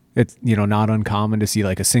turkey, it's, not uncommon to see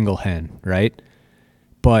a single hen, right?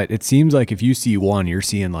 But it seems like if you see one, you're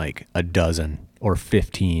seeing a dozen or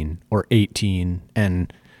 15 or 18,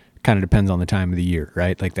 and kind of depends on the time of the year,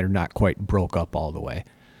 right? They're not quite broke up all the way.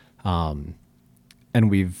 And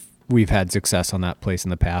we've had success on that place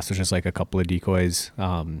in the past. It's just a couple of decoys.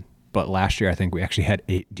 But last year, I think we actually had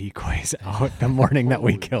 8 decoys out the morning that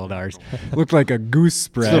we killed ours. Looked like a goose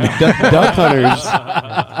spread. Some duck hunters.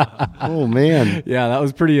 Oh man. Yeah, that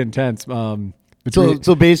was pretty intense.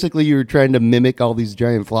 So basically you were trying to mimic all these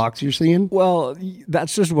giant flocks you're seeing? Well,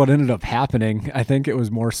 that's just what ended up happening. I think it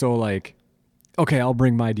was more so okay, I'll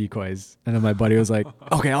bring my decoys. And then my buddy was like,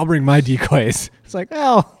 okay, I'll bring my decoys. It's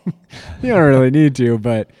well, you don't really need to,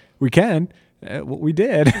 but we can. We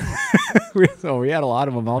did. So we had a lot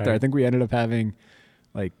of them out there. I think we ended up having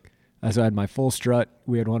I had my full strut.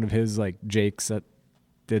 We had one of his Jakes that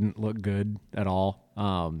didn't look good at all.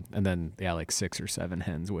 And then 6 or 7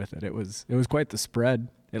 hens with it. It was quite the spread.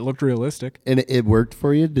 It looked realistic. And it worked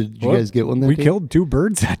for you? Did you guys get one that day? We killed 2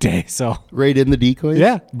 birds that day. So right in the decoys?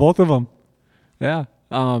 Yeah, both of them. Yeah.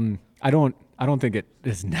 I don't think it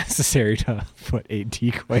is necessary to put 8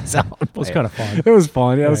 decoys out. It was kind of fun. It was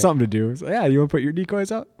fun. Yeah, it was something to do. You want to put your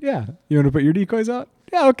decoys out? Yeah. You want to put your decoys out?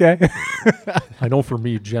 Yeah, okay. I know for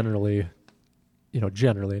me, generally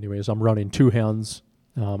anyways, I'm running 2 hens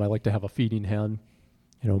I like to have a feeding hen.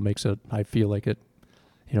 I feel like it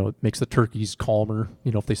makes the turkeys calmer,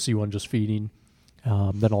 if they see one just feeding.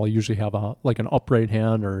 Then I'll usually have an upright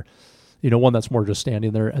hen or, one that's more just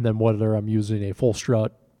standing there. And then whether I'm using a full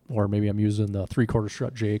strut or maybe I'm using the 3/4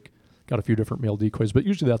 strut Jake, got a few different male decoys, but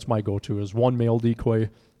usually that's my go-to is one male decoy,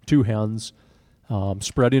 2 hens,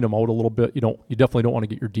 spreading them out a little bit. You definitely don't want to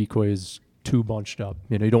get your decoys too bunched up.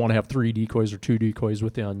 You don't want to have 3 decoys or 2 decoys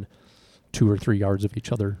within 2 or 3 yards of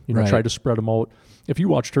each other. Right. Try to spread them out. If you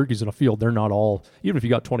watch turkeys in a field, they're not all, even if you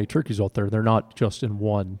got 20 turkeys out there, they're not just in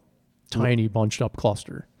one tiny bunched up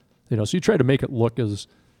cluster. So you try to make it look as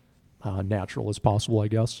natural as possible, I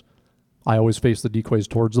guess. I always face the decoys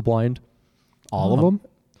towards the blind. All of them?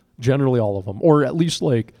 Generally all of them, or at least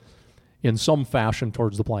in some fashion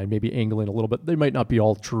towards the blind, maybe angling a little bit. They might not be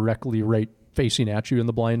all directly right facing at you in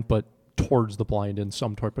the blind, but towards the blind in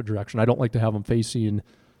some type of direction. I don't like to have them facing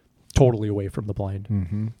totally away from the blind.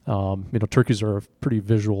 Mm-hmm. Turkeys are a pretty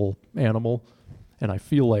visual animal, and I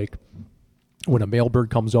feel like when a male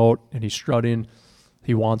bird comes out and he's strutting,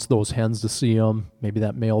 he wants those hens to see him, maybe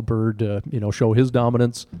that male bird to, show his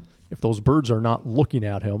dominance. If those birds are not looking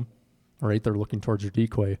at him, right, they're looking towards your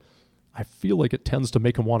decoy, I feel like it tends to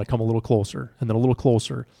make him want to come a little closer and then a little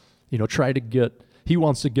closer. He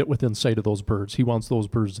wants to get within sight of those birds. He wants those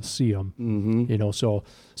birds to see him. Mm-hmm. So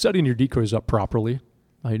setting your decoys up properly,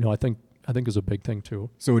 I think is a big thing too.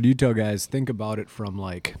 So would you tell guys, think about it from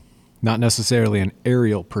not necessarily an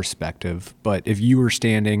aerial perspective, but if you were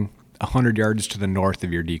standing 100 yards to the north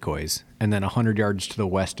of your decoys and then 100 yards to the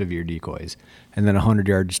west of your decoys and then 100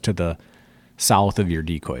 yards to the south of your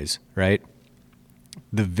decoys, right?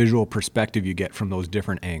 The visual perspective you get from those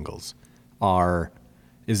different angles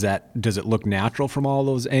does it look natural from all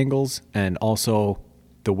those angles? And also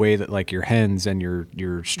the way that your hens and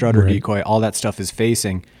your strutter Right. decoy, all that stuff is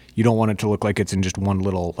facing, you don't want it to look like it's in just one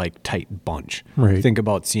little tight bunch. Right. Think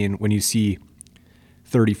about when you see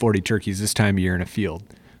 30, 40 turkeys this time of year in a field,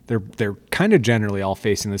 they're kind of generally all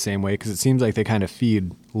facing the same way because it seems like they kind of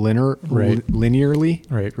feed linearly.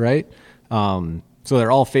 Right. So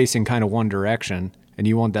they're all facing kind of one direction, and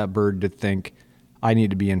you want that bird to think, I need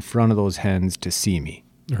to be in front of those hens to see me.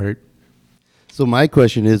 Right. So my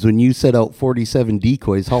question is, when you set out 47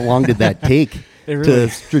 decoys, how long did that take It really- to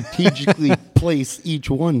strategically place each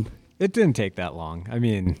one? It didn't take that long. I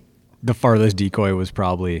mean, the farthest decoy was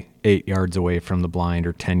probably 8 yards away from the blind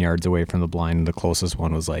or 10 yards away from the blind. And the closest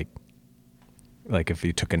one was like if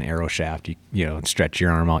you took an arrow shaft, and stretch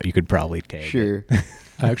your arm out, you could probably tag it. Sure.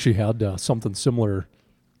 I actually had something similar.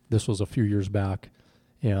 This was a few years back,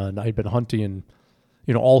 and I'd been hunting,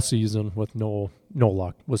 all season with no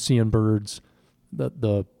luck. Was seeing birds.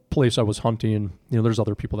 The place I was hunting, there's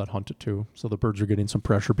other people that hunt it too. So the birds are getting some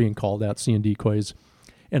pressure being called at, seeing decoys.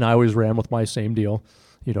 And I always ran with my same deal,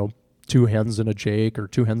 2 hens and a Jake or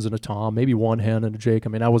 2 hens and a Tom, maybe 1 hen and a Jake. I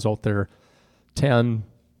mean, I was out there 10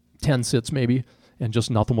 sits maybe, and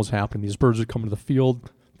just nothing was happening. These birds would come to the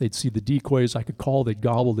field. They'd see the decoys. I could call, they'd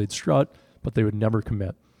gobble, they'd strut, but they would never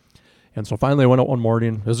commit. And so finally I went out one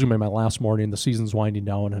morning. This is going to be my last morning. The season's winding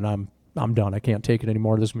down, and I'm done. I can't take it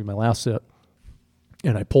anymore. This is going to be my last sit.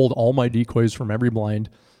 And I pulled all my decoys from every blind.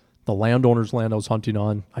 The landowner's land I was hunting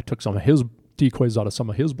on, I took some of his decoys out of some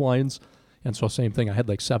of his blinds. And so same thing, I had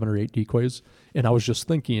 7 or 8 decoys. And I was just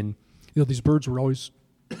thinking, these birds were always,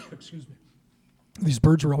 excuse me, these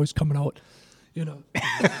birds were always coming out,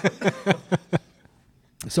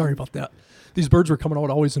 sorry about that. These birds were coming out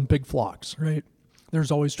always in big flocks, right? There's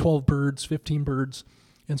always 12 birds, 15 birds.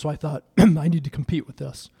 And so I thought, I need to compete with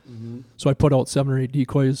this. Mm-hmm. So I put out 7 or 8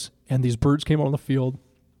 decoys, and these birds came out on the field.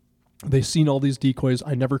 They seen all these decoys.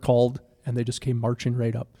 I never called, and they just came marching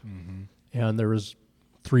right up. Mm-hmm. And there was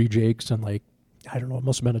 3 Jakes and it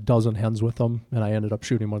must have been a dozen hens with them. And I ended up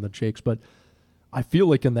shooting one of the Jakes. But I feel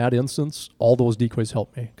like in that instance, all those decoys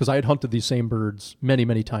helped me because I had hunted these same birds many,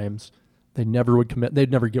 many times. They never would commit.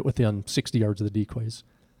 They'd never get within 60 yards of the decoys.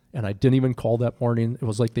 And I didn't even call that morning. It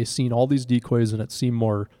was like they seen all these decoys, and it seemed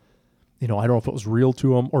more, I don't know if it was real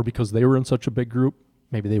to them or because they were in such a big group.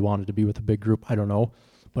 Maybe they wanted to be with a big group. I don't know.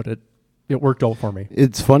 But it worked out for me.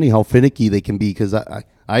 It's funny how finicky they can be because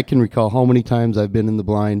I can recall how many times I've been in the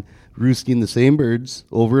blind roosting the same birds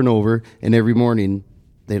over and over, and every morning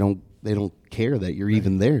they don't care that you're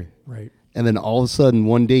even there. Right. And then all of a sudden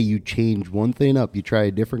one day you change one thing up, you try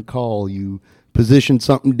a different call, you position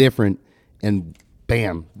something different, and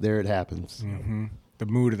bam, there it happens. Mm-hmm. The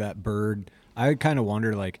mood of that bird. I kind of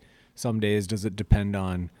wonder, some days, does it depend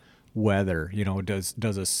on weather? Does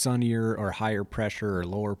a sunnier or higher pressure or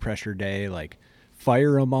lower pressure day,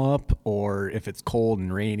 fire them up, or if it's cold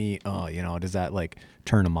and rainy, does that like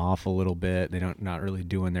turn them off a little bit? They don't not really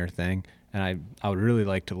doing their thing. And I would really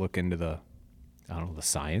like to look into the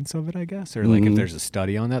science of it, I guess, or like if there's a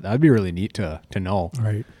study on that. That'd be really neat to know.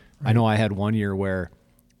 Right. I know I had one year where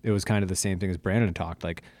it was kind of the same thing as Brandon talked.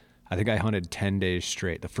 Like, I think I hunted 10 days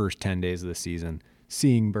straight, the first 10 days of the season,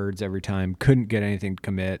 seeing birds every time, couldn't get anything to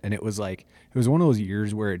commit. And it was one of those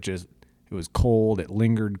years where it was cold, it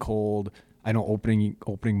lingered cold. I know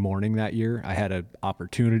opening morning that year, I had an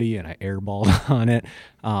opportunity and I airballed on it.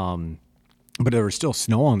 But there was still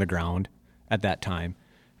snow on the ground at that time.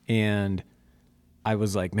 And I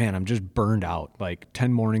was like, man, I'm just burned out, like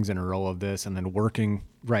 10 mornings in a row of this and then working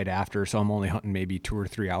right after. So I'm only hunting maybe 2 or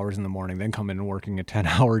 3 hours in the morning, then coming and working a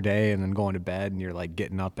 10-hour day and then going to bed, and you're like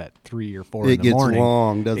getting up at 3 or 4 in the morning. It gets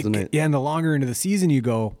long, doesn't it? Yeah, and the longer into the season you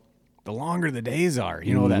go, the longer the days are.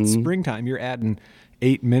 That springtime, you're adding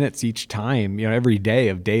 8 minutes each time, every day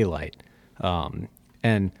of daylight. And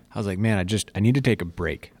I was like, man, I need to take a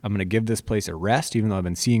break. I'm going to give this place a rest, even though I've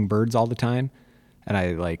been seeing birds all the time. And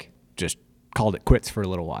I just called it quits for a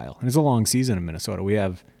little while. And it's a long season in Minnesota. We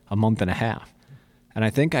have a month and a half. And I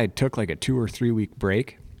think I took like a 2 or 3 week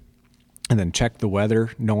break and then checked the weather,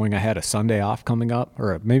 knowing I had a Sunday off coming up,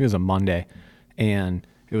 or maybe it was a Monday. And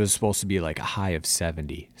it was supposed to be like a high of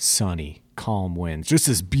 70, sunny, calm winds, just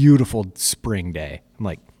this beautiful spring day. I'm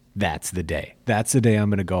like, that's the day. That's the day I'm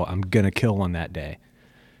going to go. I'm going to kill one that day.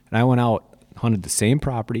 And I went out, hunted the same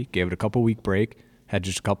property, gave it a couple week break, had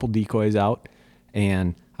just a couple decoys out,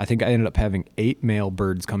 and I think I ended up having 8 male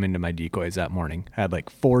birds come into my decoys that morning. I had like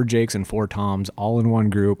 4 jakes and 4 toms all in one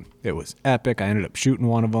group. It was epic. I ended up shooting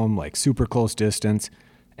one of them like super close distance,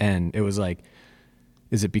 and it was like,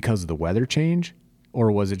 is it because of the weather change?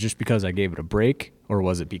 Or was it just because I gave it a break? Or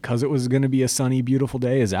was it because it was going to be a sunny, beautiful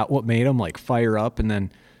day? Is that what made them like fire up? And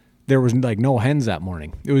then there was like no hens that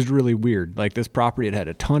morning. It was really weird. Like, this property had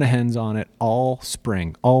a ton of hens on it all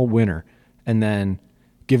spring, all winter. And then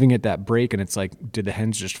giving it that break, and it's like, did the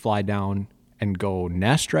hens just fly down and go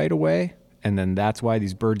nest right away? And then that's why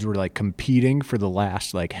these birds were like competing for the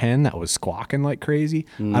last like hen that was squawking like crazy.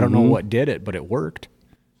 I don't know what did it, but it worked.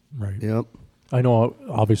 Right. Yep. I know,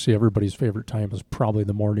 obviously, everybody's favorite time is probably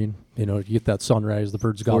the morning. You get that sunrise, the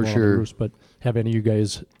birds gobble on the roost. But have any of you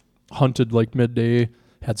guys hunted like midday,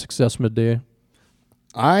 had success midday?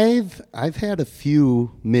 I've had a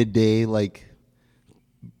few midday, like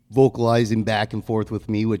vocalizing back and forth with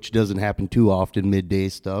me, which doesn't happen too often, midday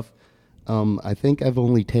stuff. I think I've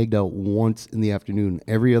only tagged out once in the afternoon.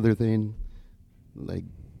 Every other thing, like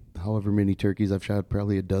however many turkeys I've shot,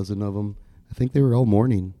 probably a dozen of them. I think they were all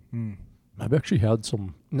morning. I've actually had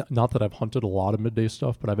some, not that I've hunted a lot of midday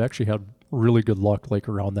stuff, but I've actually had really good luck like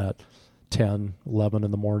around that 10, 11 in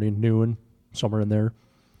the morning, noon, somewhere in there.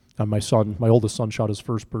 And my oldest son shot his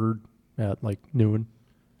first bird at like noon.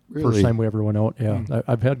 Really? First time we ever went out. Yeah,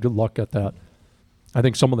 I've had good luck at that. I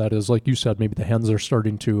think some of that is, like you said, maybe the hens are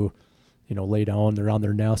starting to, lay down. They're on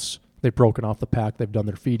their nests. They've broken off the pack. They've done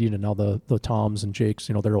their feeding, and now the toms and jakes,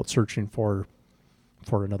 they're out searching for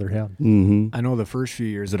another hen. Mm-hmm. I know the first few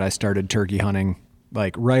years that I started turkey hunting,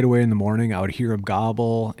 like right away in the morning, I would hear them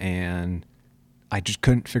gobble, and I just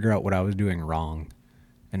couldn't figure out what I was doing wrong.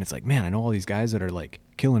 And it's like, man, I know all these guys that are like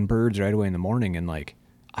killing birds right away in the morning, and like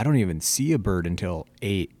I don't even see a bird until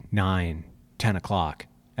 8, 9, 10 o'clock.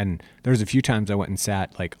 And there's a few times I went and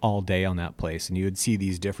sat like all day on that place, and you would see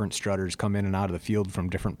these different strutters come in and out of the field from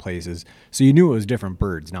different places. So you knew it was different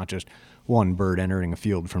birds, not just one bird entering a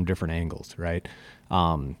field from different angles, right?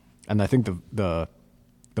 And I think the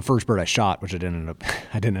first bird I shot, which I didn't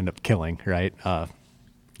end up killing, right?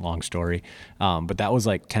 Long story. But that was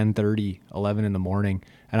like 10:30, 11 in the morning.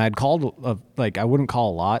 And I'd called, I wouldn't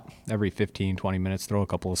call a lot, every 15, 20 minutes, throw a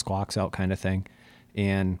couple of squawks out kind of thing.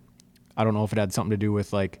 And I don't know if it had something to do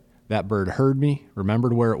with like that bird heard me,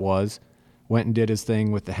 remembered where it was, went and did his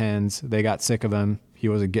thing with the hens. They got sick of him. He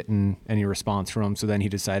wasn't getting any response from them. So then he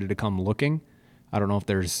decided to come looking. I don't know if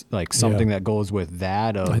there's like something that goes with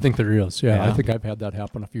that. I think there is. Yeah. I think I've had that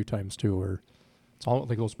happen a few times too, where it's all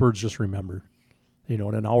like those birds just remember, and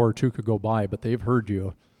an hour or two could go by, but they've heard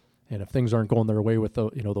you. And if things aren't going their way with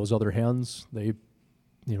those other hens, they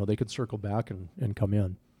could circle back and come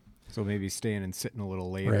in. So maybe staying and sitting a little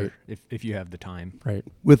later, Right. if you have the time. Right.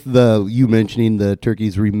 With you mentioning the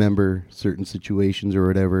turkeys remember certain situations or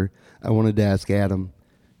whatever, I wanted to ask Adam.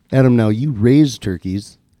 Adam, now you raised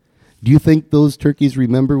turkeys. Do you think those turkeys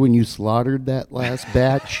remember when you slaughtered that last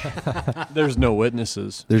batch? There's no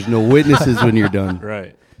witnesses. There's no witnesses when you're done.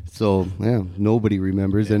 Right. So, yeah, nobody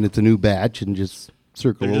remembers, and it's a new batch and just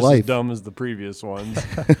circle They're of just as life. dumb as the previous ones.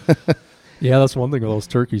 Yeah, that's one thing with those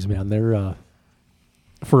turkeys, man. They're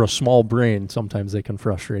for a small brain, sometimes they can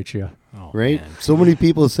frustrate you. Oh, Right? man. So many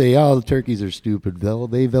people say, "Oh, the turkeys are stupid." Well,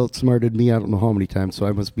 they've outsmarted me. I don't know how many times, so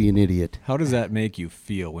I must be an idiot. How does that make you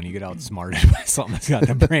feel when you get outsmarted by something that's got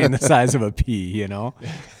a brain the size of a pea, you know?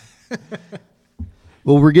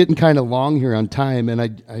 Well, we're getting kind of long here on time, and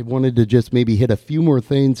I wanted to just maybe hit a few more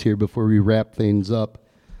things here before we wrap things up.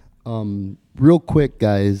 Real quick,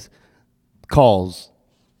 guys, calls.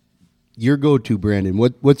 Your go-to, Brandon.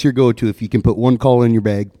 What's your go-to if you can put one call in your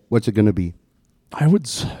bag? What's it going to be?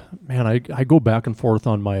 I go back and forth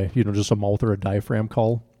on my, just a mouth or a diaphragm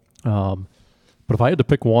call. But if I had to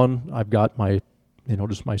pick one, I've got my,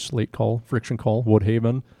 just my slate call, friction call,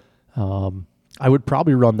 Woodhaven. I would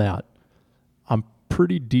probably run that. I'm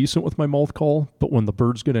pretty decent with my mouth call, but when the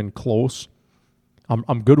birds get in close,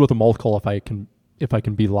 I'm good with a mouth call if I can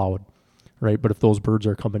be loud, right? But if those birds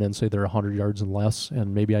are coming in, say they're 100 yards and less,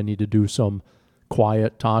 and maybe I need to do some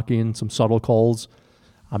quiet talking, some subtle calls,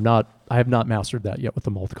 I have not mastered that yet with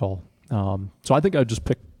the mouth call. So I think I'd just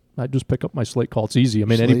pick up my slate call. It's easy. I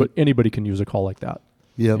mean, anybody can use a call like that.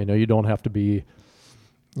 Yeah. You don't have to be,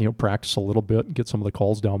 practice a little bit and get some of the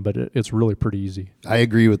calls down, but it's really pretty easy. I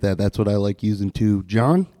agree with that. That's what I like using too.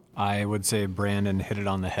 John? I would say Brandon hit it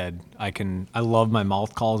on the head. I love my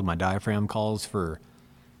mouth calls, my diaphragm calls for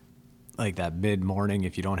like that mid morning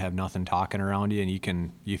if you don't have nothing talking around you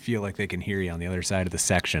and you feel like they can hear you on the other side of the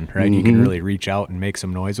section, right? Mm-hmm. You can really reach out and make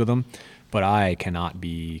some noise with them, but I cannot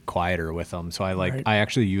be quieter with them. So I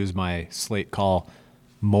actually use my slate call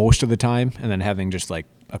most of the time and then having just like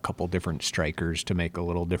a couple different strikers to make a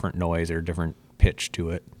little different noise or different pitch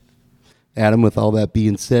to it. Adam, with all that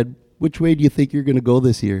being said, which way do you think you're going to go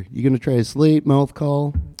this year? You going to try a slate, mouth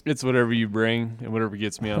call? It's whatever you bring and whatever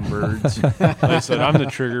gets me on birds. Like I said, I'm the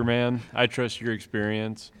trigger man. I trust your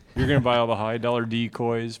experience. You're going to buy all the high dollar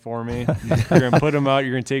decoys for me. You're going to put them out.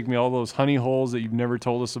 You're going to take me all those honey holes that you've never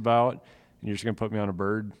told us about, and you're just going to put me on a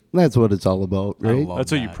bird. That's what it's all about, right? love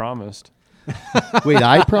That's what you that. promised. Wait,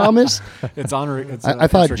 I promised? It's on. I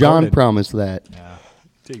thought John promised that.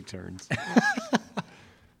 Take turns.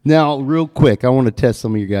 Now, real quick, I want to test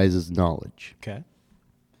some of your guys' knowledge. Okay.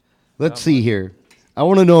 Let's see here. I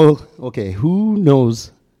want to know, okay, who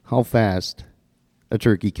knows how fast a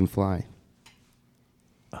turkey can fly?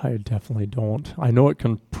 I definitely don't. I know it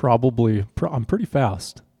can probably, I'm pretty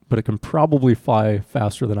fast, but it can probably fly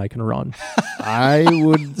faster than I can run. I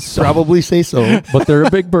would probably say so. But they're a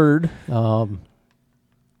big bird.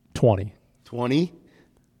 20. 20?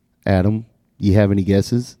 Adam, you have any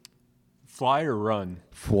guesses? Fly or run?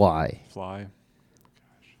 Fly. Fly.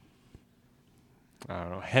 Gosh. I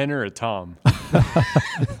don't know. Hen or a tom?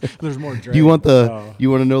 There's more. Do you want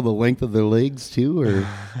you want to know the length of their legs too, or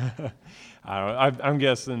I don't know. I'm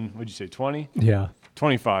guessing, what'd you say, 20? Yeah.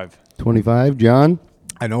 25. 25? John?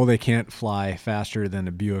 I know they can't fly faster than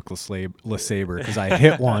a Buick LeSabre because I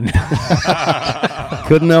hit one.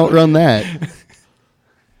 Couldn't outrun that.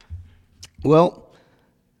 Well,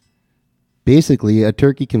 basically, a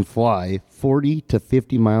turkey can fly 40 to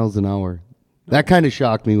 50 miles an hour. That kind of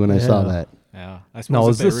shocked me when I saw Yeah. that. Yeah. I Now, suppose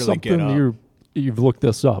is if they this really get something up. you've looked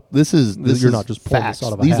this up? This is You're not just pulling this facts.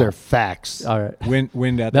 out of a These hat. are facts. All right.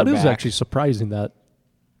 Wind at That their is back. actually surprising that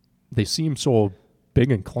they seem so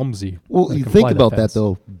big and clumsy. Well, that you can think fly about that fast.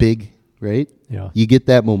 though. Big, right? Yeah. You get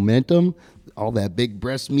that momentum, all that big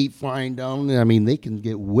breast meat flying down. I mean, they can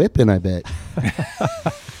get whipping, I bet.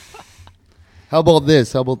 How about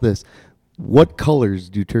this? What colors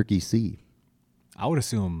do turkeys see? I would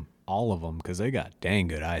assume all of them because they got dang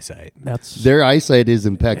good eyesight. That's Their eyesight is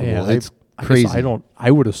impeccable. yeah, It's I guess crazy. I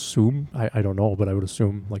would assume. I don't know, but I would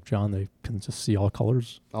assume, like John, they can just see all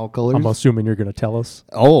colors. All colors? I'm assuming you're going to tell us.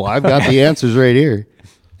 Oh, I've got the answers right here.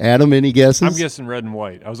 Adam, any guesses? I'm guessing red and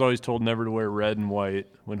white. I was always told never to wear red and white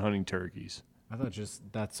when hunting turkeys. I thought just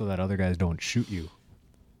that's so that other guys don't shoot you.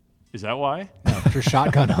 Is that why? For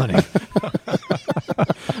shotgun hunting.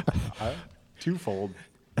 Twofold.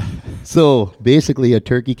 So basically, a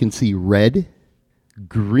turkey can see red,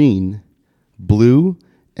 green, blue,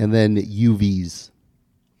 and then UVs,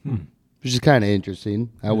 which is kind of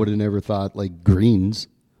interesting. I would have never thought like greens.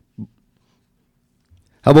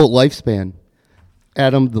 How about lifespan?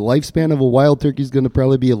 Adam, the lifespan of a wild turkey is going to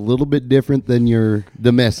probably be a little bit different than your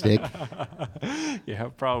domestic. Yeah,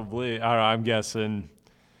 probably. I don't know. I'm guessing.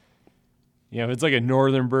 If it's like a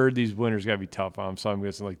northern bird, these winters got to be tough on them. So I'm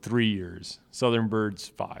guessing like 3 years. Southern birds,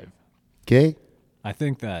 5. Okay? I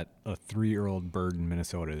think that a 3-year-old bird in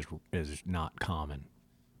Minnesota is not common.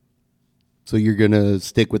 So you're going to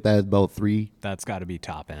stick with that about 3? That's got to be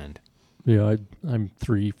top end. Yeah, I'm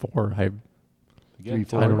 3, 4. Again,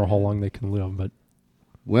 I don't know how long they can live, but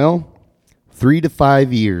Well, 3 to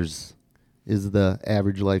 5 years is the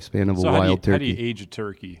average lifespan of a So wild how turkey. do you age a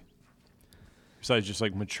turkey? Besides just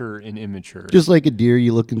like mature and immature. Just like a deer,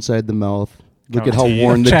 you look inside the mouth. Look Count at how teeth.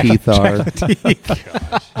 worn the teeth are.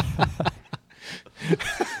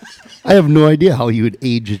 I have no idea how you would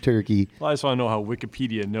age a turkey. Well, I just want to know how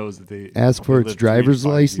Wikipedia knows that they Ask for its live 3 to driver's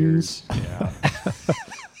 5 license. years. Yeah.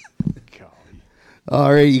 Golly.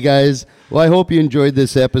 All right, you guys. Well, I hope you enjoyed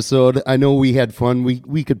this episode. I know we had fun.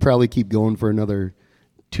 We could probably keep going for another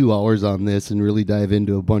 2 hours on this and really dive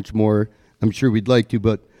into a bunch more. I'm sure we'd like to,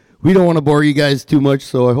 but we don't want to bore you guys too much.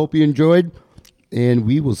 So I hope you enjoyed, and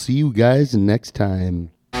we will see you guys next time.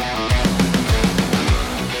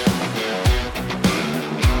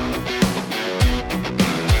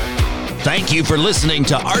 Thank you for listening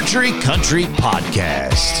to Archery Country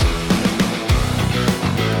Podcast.